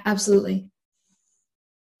 Yeah, absolutely.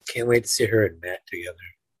 Can't wait to see her and Matt together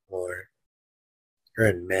more. Her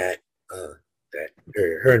and Matt, her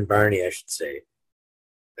and Barney, I should say.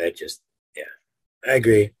 That just, I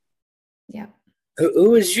agree. Yeah. What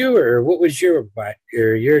was your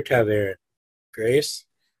ta'veren, Grace?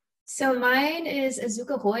 So mine is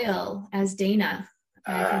Azuka Hoyle as Dana.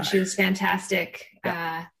 I think she was fantastic.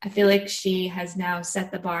 Yeah. I feel like she has now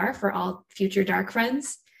set the bar for all future Dark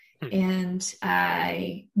Friends. And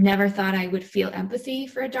I never thought I would feel empathy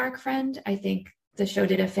for a Dark Friend. I think the show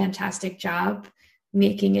did a fantastic job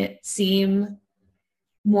making it seem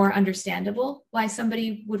more understandable why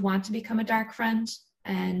somebody would want to become a Dark Friend.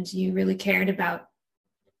 And you really cared about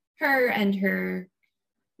her and her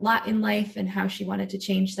lot in life and how she wanted to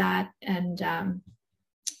change that, and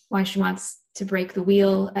why she wants to break the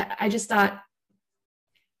wheel. I just thought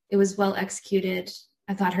it was well executed.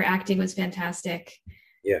 I thought her acting was fantastic.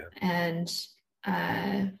 Yeah. And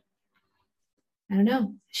I don't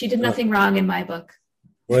know. She did nothing wrong in my book.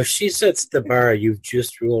 Well, if she sets the bar, you've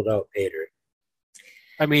just ruled out Pater.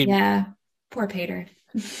 I mean... Yeah, poor Pater.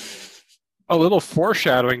 A little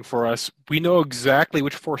foreshadowing for us. We know exactly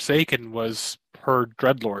which Forsaken was her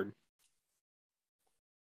Dreadlord.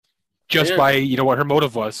 Just by, what her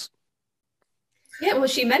motive was. Yeah, well,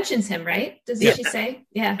 she mentions him, right? Doesn't she say?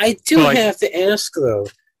 Yeah. I do have to ask, though.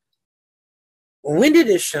 When did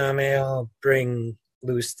Ishamael bring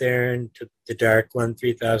Lews Therin to the Dark One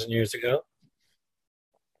 3,000 years ago?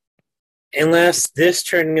 Unless this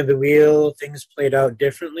turning of the wheel, things played out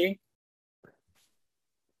differently?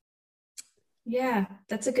 Yeah,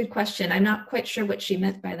 that's a good question. I'm not quite sure what she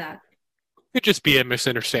meant by that. Could just be a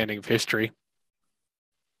misunderstanding of history.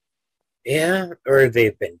 Yeah, or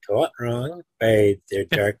they've been taught wrong by their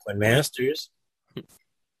Dark One masters.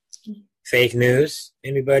 Fake news,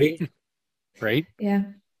 anybody? Right? Yeah.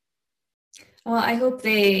 Well, I hope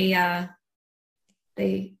they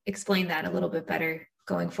explain that a little bit better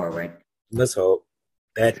going forward. Let's hope.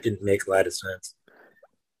 That didn't make a lot of sense.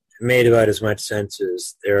 It made about as much sense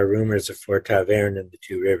as there are rumors of Fort ta'veren in the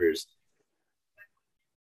Two Rivers.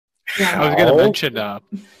 Yeah. I was going to mention...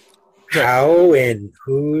 how and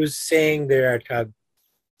who's saying there are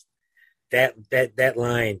that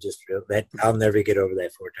line just that I'll never get over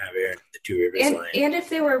that Fort ta'veren, the Two Rivers line. And if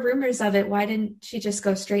there were rumors of it, why didn't she just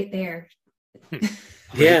go straight there?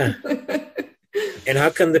 Yeah. And how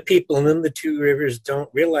come the people in the Two Rivers don't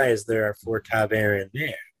realize there are Fort ta'veren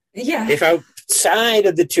there? Yeah. If outside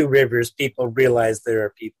of the Two Rivers people realize there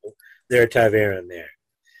are ta'veren there.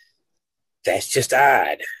 That's just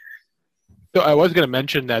odd. So I was going to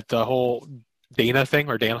mention that the whole Dana thing,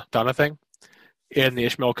 or Donna thing, and the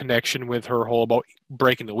Ishmael connection with her whole about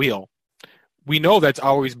breaking the wheel. We know that's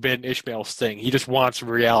always been Ishmael's thing. He just wants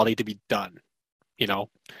reality to be done,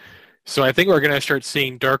 So I think we're going to start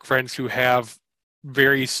seeing Dark Friends who have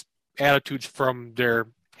various attitudes from their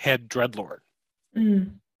head Dreadlord.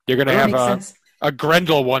 Mm. You're going to have a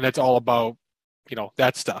Grendel one that's all about,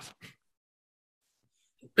 that stuff.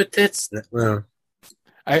 But that's well.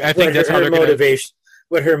 I think that's how they're motivation.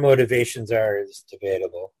 What her motivations are is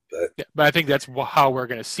debatable, but I think that's how we're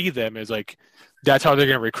going to see them. Is like that's how they're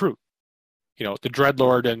going to recruit. The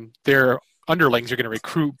Dreadlord and their underlings are going to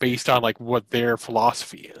recruit based on like what their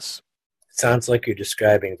philosophy is. Sounds like you're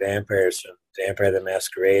describing vampires from Vampire the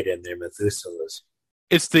Masquerade and their Methuselahs.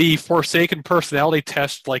 It's the Forsaken personality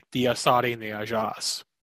test, like the Asadi and the Ajas.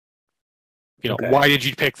 Okay. Why did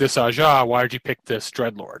you pick this Aja? Why did you pick this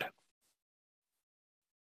Dreadlord?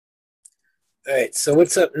 All right, so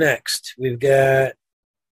what's up next? We've got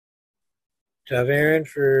ta'veren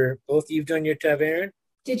for both. You've done your ta'veren?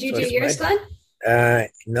 Did you do yours, Glenn?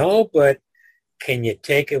 No, but can you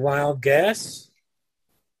take a wild guess?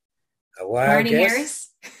 A wild Barney guess?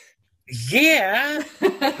 Harris? Yeah.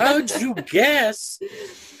 How'd you guess?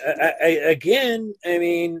 I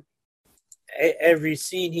mean, every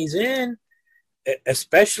scene he's in,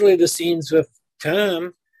 especially the scenes with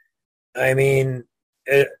Tom, I mean,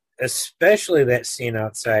 especially that scene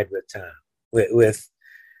outside with Tom, with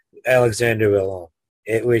Alexander Willem.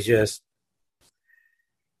 It was just,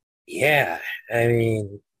 yeah, I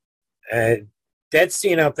mean, that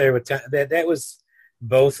scene out there with Tom, that was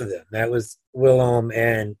both of them. That was Willem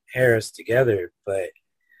and Harris together, but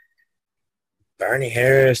Barney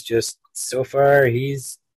Harris just, so far,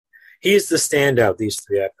 he's the standout these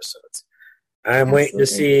 3 episodes. I'm waiting to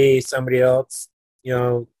see somebody else,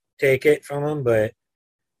 take it from him, but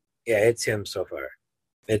yeah, it's him so far.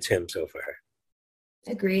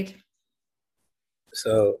 Agreed.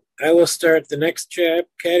 So I will start the next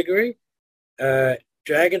category.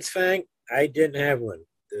 Dragon's Fang. I didn't have one.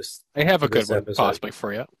 I have a good one possibly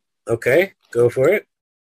for you. Okay, go for it.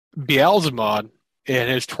 Beelzemon and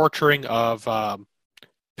his torturing of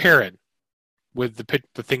Perrin with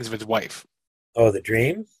the things of his wife. Oh, the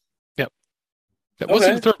dream? Yep. That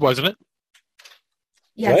wasn't the third, wasn't it?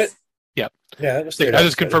 Yes. What? Yep. Yeah, that was I was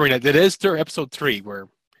just confirming that. It is their episode 3 where,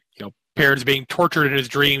 Perrin's being tortured in his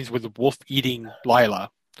dreams with the wolf eating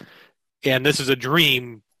Lila. And this is a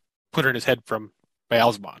dream put in his head from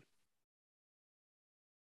Beelzemon.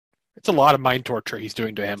 It's a lot of mind torture he's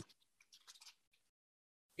doing to him.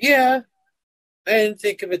 Yeah. I didn't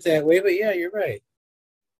think of it that way, but yeah, you're right.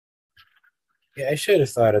 Yeah, I should have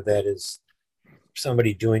thought of that as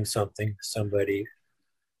somebody doing something, somebody.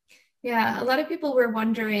 Yeah, a lot of people were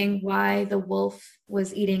wondering why the wolf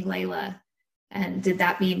was eating Layla, and did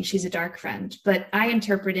that mean she's a dark friend? But I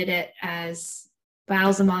interpreted it as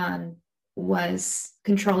Beelzemon was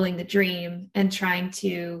controlling the dream and trying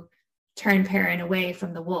to turn Perrin away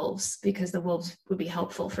from the wolves because the wolves would be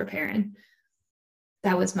helpful for Perrin.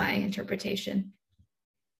 That was my interpretation.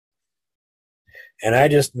 And I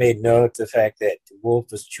just made note of the fact that the wolf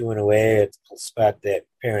was chewing away at the spot that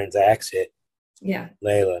Perrin's axe hit. Yeah.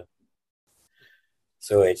 Layla.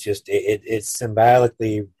 So it's just, it's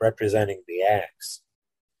symbolically representing the axe.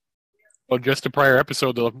 Well, just a prior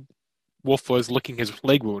episode, the wolf was licking his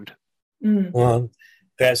leg wound. Mm. Well,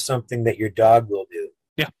 that's something that your dog will do.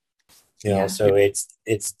 Yeah. So it's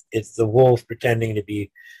the wolf pretending to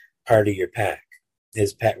be part of your pack,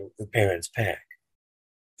 his parents' pack.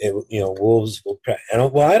 Wolves will.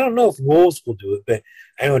 I don't know if wolves will do it, but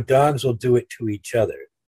I know dogs will do it to each other,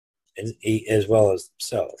 as well as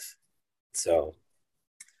themselves. So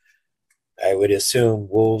I would assume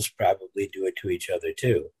wolves probably do it to each other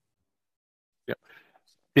too. Yep.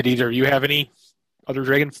 Did either of you have any other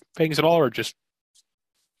dragon fangs at all, or just?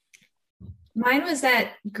 Mine was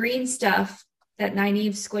that green stuff that Nynaeve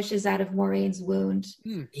squishes out of Moraine's wound.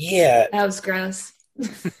 Yeah. That was gross.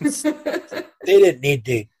 They didn't need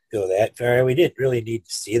to go that far. We didn't really need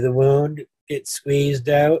to see the wound get squeezed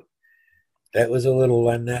out. That was a little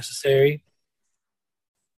unnecessary.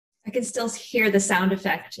 I can still hear the sound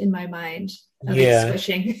effect in my mind of it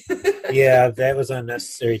squishing. Yeah, that was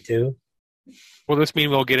unnecessary too. Will this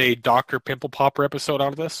mean we'll get a Dr. Pimple Popper episode out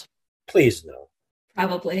of this? Please no.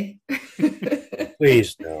 Probably.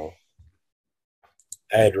 Please no.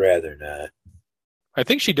 I'd rather not. I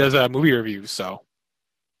think she does movie reviews, so.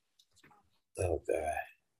 Oh, God.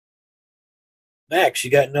 Max,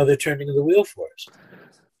 you got another turning of the wheel for us.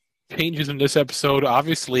 Changes in this episode.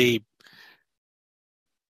 Obviously,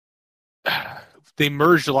 they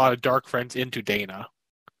merged a lot of Dark Friends into Dana.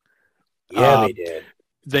 Yeah, they did.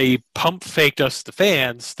 They pump faked us, the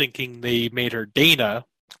fans, thinking they made her Dana,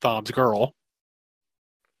 Thom's girl.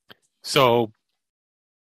 So,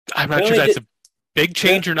 I'm not sure that's Big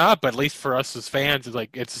change or not, but at least for us as fans, it's like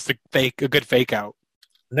it's just a good fake out.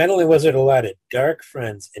 Not only was it a lot of dark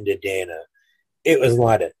friends into Dana, it was a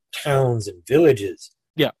lot of towns and villages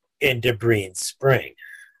into Breen Spring.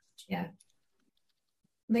 Yeah.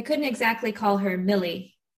 They couldn't exactly call her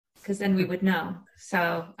Millie, because then we would know.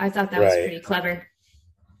 So I thought that was pretty clever.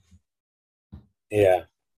 Yeah.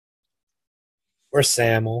 Or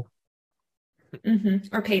Samuel.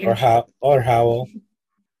 Mm-hmm. Or Pater. Or Howell.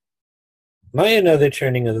 My another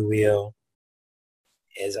turning of the wheel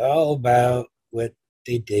is all about what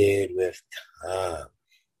they did with Tom.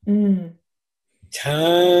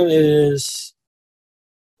 Tom is,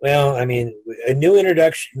 well, I mean, a new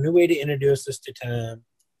introduction, new way to introduce us to Tom.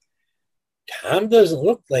 Tom doesn't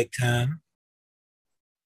look like Tom.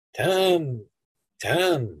 Tom's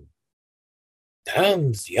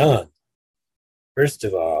young. First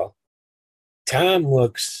of all, Tom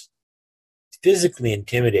looks physically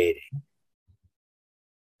intimidating.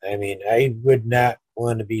 I mean, I would not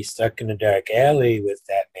want to be stuck in a dark alley with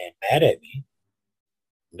that man mad at me.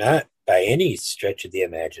 Not by any stretch of the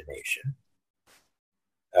imagination.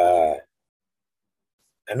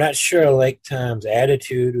 I'm not sure I like Tom's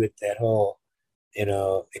attitude with that whole,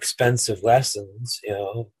 expensive lessons,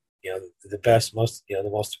 the most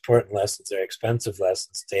important lessons are expensive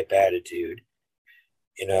lessons type attitude.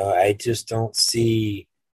 I just don't see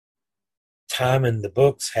Tom in the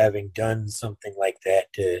books having done something like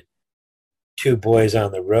that to two boys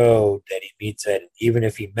on the road that he meets at, even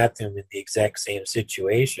if he met them in the exact same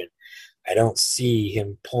situation. I don't see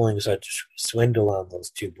him pulling such a swindle on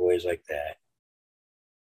those two boys like that.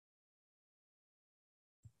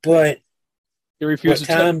 But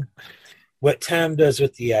what Tom does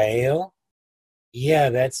with the Aiel,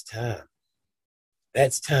 that's Tom.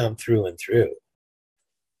 That's Tom through and through.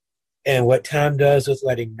 And what Tom does with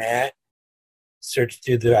letting Matt search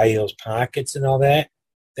through the Aiel's pockets and all that,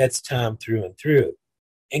 that's Tom through and through,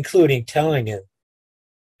 including telling him,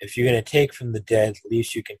 if you're going to take from the dead, the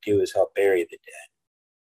least you can do is help bury the dead.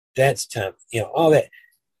 That's Tom, all that.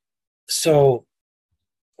 So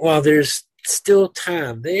while there's still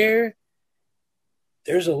Tom there's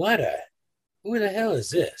a lot of, who the hell is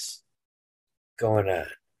this going on?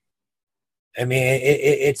 I mean,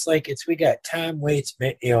 it's like we got Tom Waits,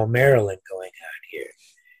 Maryland going on here.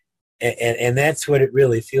 And that's what it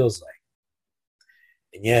really feels like.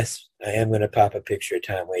 And yes, I am going to pop a picture of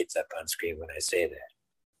Tom Waits up on screen when I say that.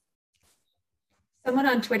 Someone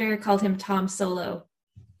on Twitter called him Tom Solo.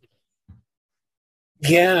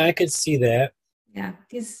 Yeah, I could see that. Yeah,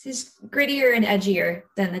 he's grittier and edgier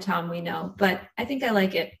than the Tom we know, but I think I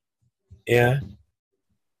like it. Yeah.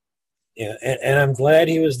 Yeah, and I'm glad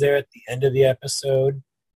he was there at the end of the episode.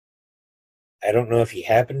 I don't know if he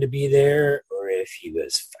happened to be there or if he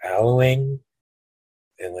was following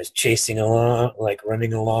and was chasing along, like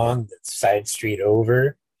running along the side street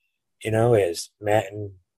over, as Matt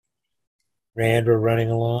and Rand were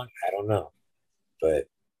running along. I don't know. But,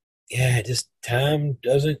 yeah, just Tom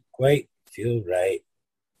doesn't quite feel right.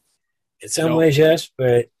 In some ways, yes,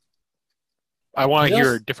 but... I want to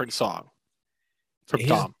hear a different song from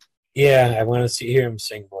Tom. Yeah, I want to hear him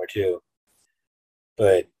sing more, too.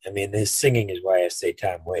 But, I mean, his singing is why I say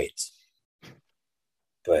Tom Waits.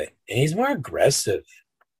 And he's more aggressive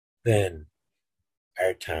than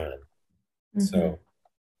our Tom. Mm-hmm. So...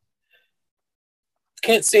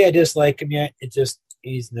 Can't say I dislike him yet.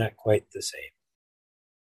 He's not quite the same.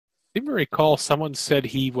 I didn't recall someone said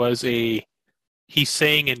he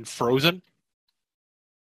sang in Frozen.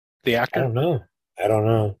 The actor. I don't know.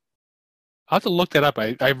 I'll have to look that up.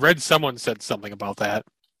 I read someone said something about that.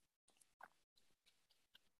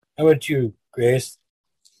 How about you, Grace?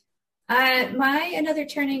 My another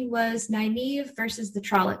turning was Nynaeve versus the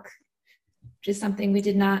Trolloc, which is something we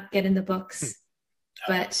did not get in the books.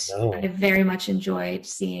 But I very much enjoyed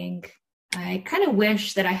seeing. I kind of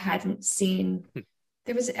wish that I hadn't seen. I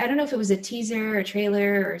don't know if it was a teaser or a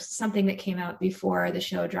trailer or something that came out before the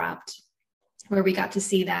show dropped, where we got to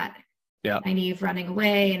see that. Yeah. Nynaeve running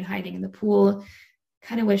away and hiding in the pool.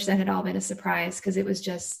 Kind of wish that had all been a surprise because it was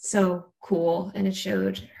just so cool and it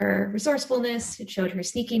showed her resourcefulness. It showed her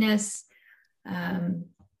sneakiness. And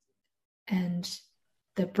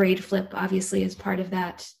the braid flip obviously is part of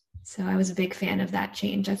that. So I was a big fan of that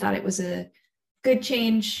change. I thought it was a good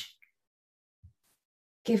change.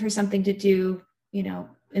 Give her something to do, in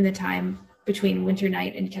the time between Winter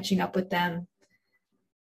Night and catching up with them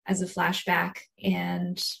as a flashback.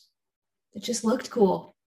 And it just looked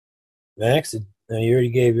cool. Max, now you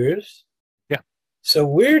already gave yours? Yeah. So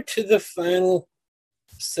we're to the final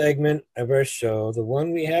segment of our show, the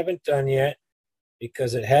one we haven't done yet,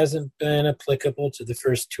 because it hasn't been applicable to the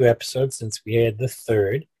first 2 episodes since we had the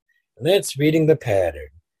third, and that's reading the pattern.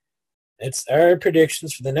 It's our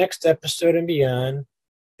predictions for the next episode and beyond,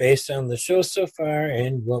 based on the show so far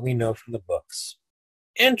and what we know from the books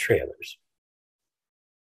and trailers.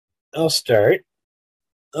 I'll start.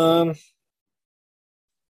 I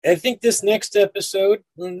think this next episode,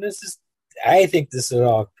 I think this is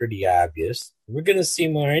all pretty obvious. We're going to see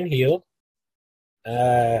Moiraine healed.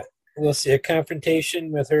 We'll see a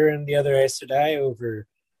confrontation with her and the other Aes Sedai over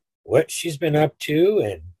what she's been up to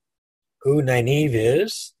and who Nynaeve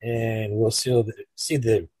is. And we'll see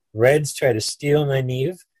the Reds try to steal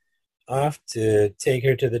Nynaeve off to take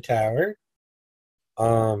her to the tower.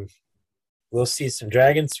 We'll see some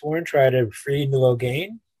Dragonsworn try to free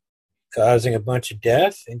Logain, causing a bunch of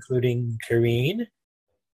death, including Kareen.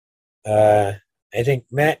 I think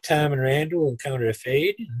Matt, Tom, and Randall will encounter a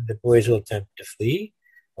Fade. The boys will attempt to flee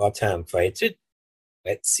while Tom fights it.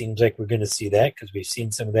 That seems like we're going to see that because we've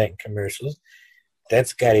seen some of that in commercials.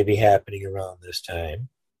 That's got to be happening around this time.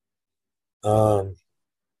 Perrin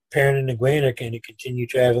and Egwene are going to continue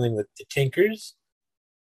traveling with the Tinkers.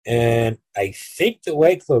 And I think the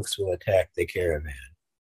White Cloaks will attack the caravan.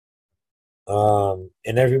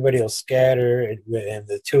 And everybody will scatter, and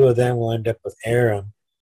the 2 of them will end up with Aram,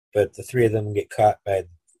 but the 3 of them get caught by the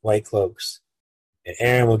White Cloaks. And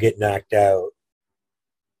Aram will get knocked out,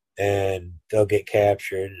 and they'll get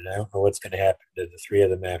captured, and I don't know what's going to happen to the 3 of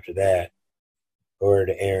them after that, or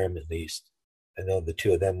to Aram at least. I know the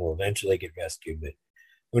 2 of them will eventually get rescued, but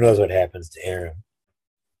who knows what happens to Aram.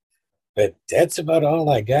 But that's about all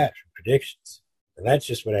I got for predictions. And that's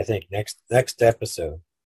just what I think next episode.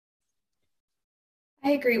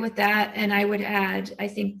 I agree with that. And I would add, I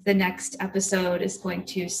think the next episode is going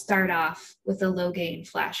to start off with a Logain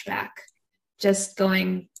flashback, just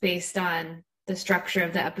going based on the structure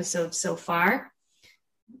of the episode so far.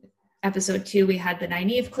 Episode 2, we had the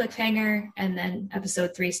Nynaeve cliffhanger, and then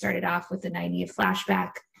episode 3 started off with the Nynaeve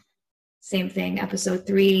flashback. Same thing, episode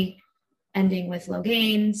 3 ending with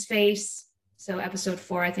Logain's face. So episode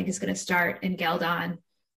 4, I think, is going to start in Geldon,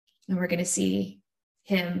 and we're going to see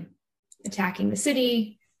him attacking the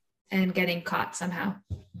city and getting caught somehow.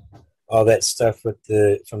 All that stuff from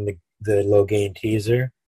the Logain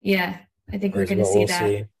teaser. Yeah, I think we're going to see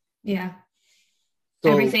that. Yeah.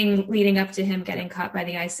 So, everything leading up to him getting caught by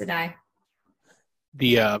the Aes Sedai.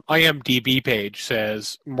 The IMDb page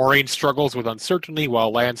says Moiraine struggles with uncertainty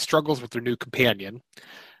while Lan struggles with their new companion.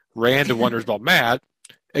 Rand wonders about Matt.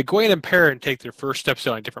 Egwene and Perrin take their first steps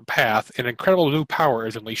on a different path, and incredible new power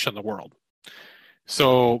is unleashed on the world.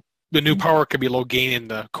 So the new power could be Logain in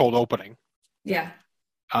the cold opening. Yeah.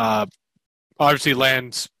 Obviously,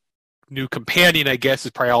 Lan's new companion, I guess,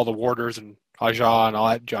 is probably all the warders and Aja and all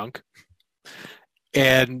that junk.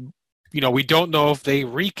 And, we don't know if they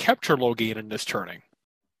recapture Logain in this turning.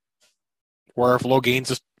 Or if Logain's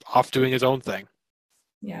just off doing his own thing.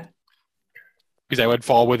 Yeah. Because that would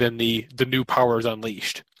fall within the new powers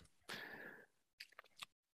unleashed.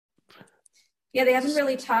 Yeah, they haven't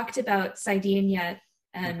really talked about Saidin yet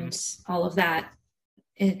and all of that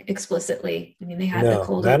explicitly. I mean, they had the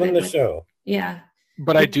cold open. Not on the show. Yeah.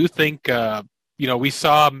 But I do think, we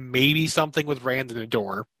saw maybe something with Rand in the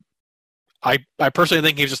door. I personally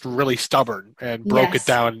think he was just really stubborn and broke it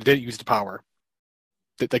down and didn't use the power.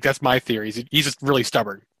 That's my theory. He's just really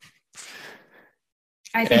stubborn.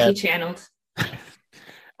 I think he channeled.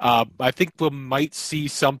 I think we might see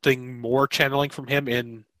something more channeling from him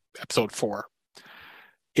in episode 4.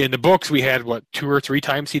 In the books, we had, 2 or 3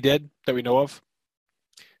 times he did that we know of.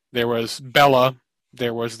 There was Bella.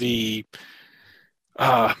 There was the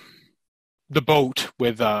boat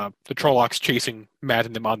with the Trollocs chasing Matt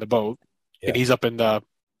and them on the boat. Yeah. And he's up in the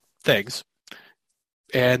things.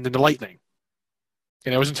 And then the lightning.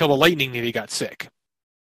 And it was until the lightning that he got sick.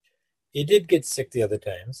 He did get sick the other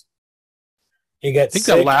times. He got sick. I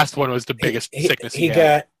think the last one was the biggest sickness he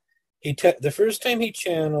had. The first time he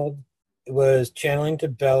channeled was channeling to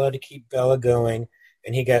Bella to keep Bella going,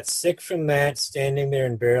 and he got sick from that, standing there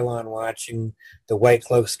in Barillon watching the White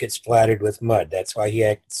Cloaks get splattered with mud. That's why he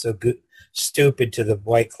acted so stupid to the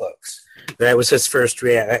White Cloaks. That was his first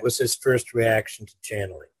reaction to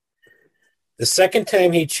channeling. The second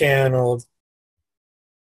time he channeled,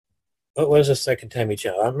 what was the second time he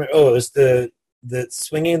channeled? It was the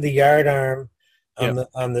swinging the yard arm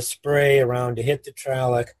on the spray around to hit the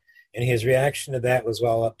Trolloc, and his reaction to that was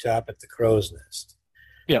well up top at the crow's nest.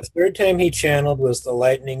 Yep. The third time he channeled was the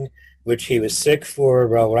lightning, which he was sick for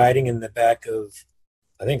while riding in the back of,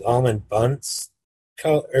 I think, Almond Bunt's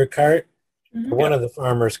cart, or one of the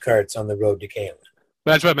farmers' carts on the road to Caelin.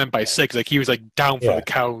 But that's what I meant by sick. Like he was like down for the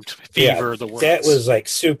count, fever, the works. That was like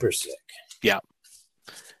super sick. Yeah.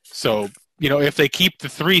 So, if they keep the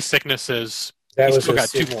 3 sicknesses, he's still got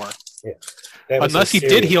 2 more. Yeah. Unless he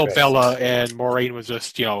did heal Bella and Moiraine was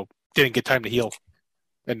just, didn't get time to heal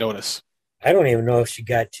and notice. I don't even know if she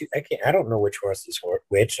got 2. I don't know which horse is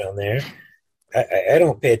which on there. I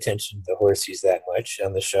don't pay attention to the horses that much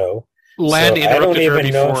on the show. Lan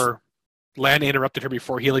interrupted her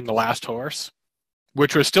before healing the last horse,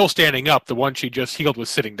 which was still standing up. The one she just healed was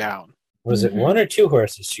sitting down. Was it 1 or 2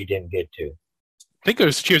 horses she didn't get to? I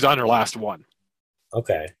think she was on her last one.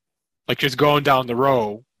 Okay. Like just going down the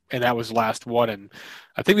row, and that was the last one. And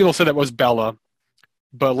I think people said that was Bella,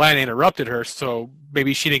 but Lan interrupted her, so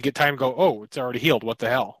maybe she didn't get time to go, oh, it's already healed. What the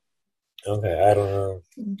hell? Okay, I don't know.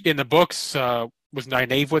 In the books, was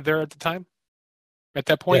Nynaeve there at the time? At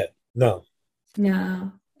that point? Yeah. No,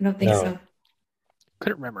 I don't think so.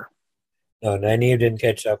 Couldn't remember. No, Nynaeve didn't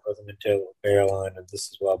catch up with him until Barillon, and this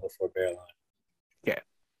is well before Barillon. Yeah.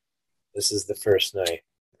 This is the first night.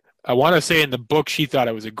 I want to say in the book she thought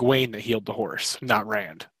it was Egwene that healed the horse, not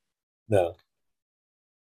Rand. No.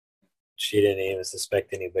 She didn't even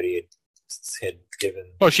suspect anybody had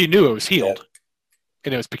given... Well, she knew it was healed,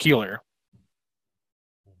 and it was peculiar.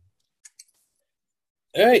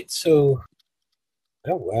 All right, so...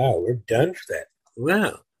 Oh, wow, we're done for that.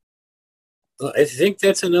 Wow. Well, I think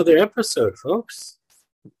that's another episode, folks.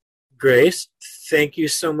 Grace, thank you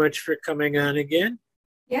so much for coming on again.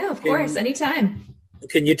 Yeah, of course, anytime.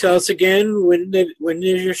 Can you tell us again when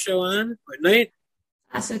is your show on? What night?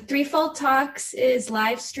 So Threefold Talks is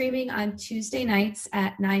live streaming on Tuesday nights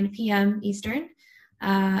at 9 p.m. Eastern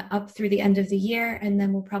up through the end of the year, and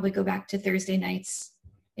then we'll probably go back to Thursday nights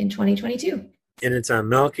in 2022. And it's on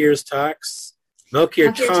Melchior's Talks.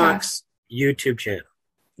 Melchior Talks YouTube channel.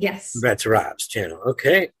 Yes. That's Rob's channel.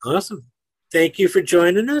 Okay, awesome. Thank you for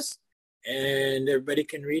joining us. And everybody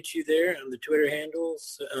can reach you there on the Twitter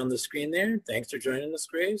handles on the screen there. Thanks for joining us,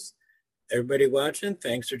 Grace. Everybody watching,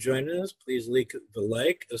 thanks for joining us. Please leave a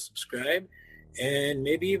like, a subscribe, and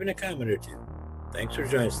maybe even a comment or 2. Thanks for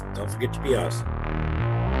joining us. Don't forget to be awesome.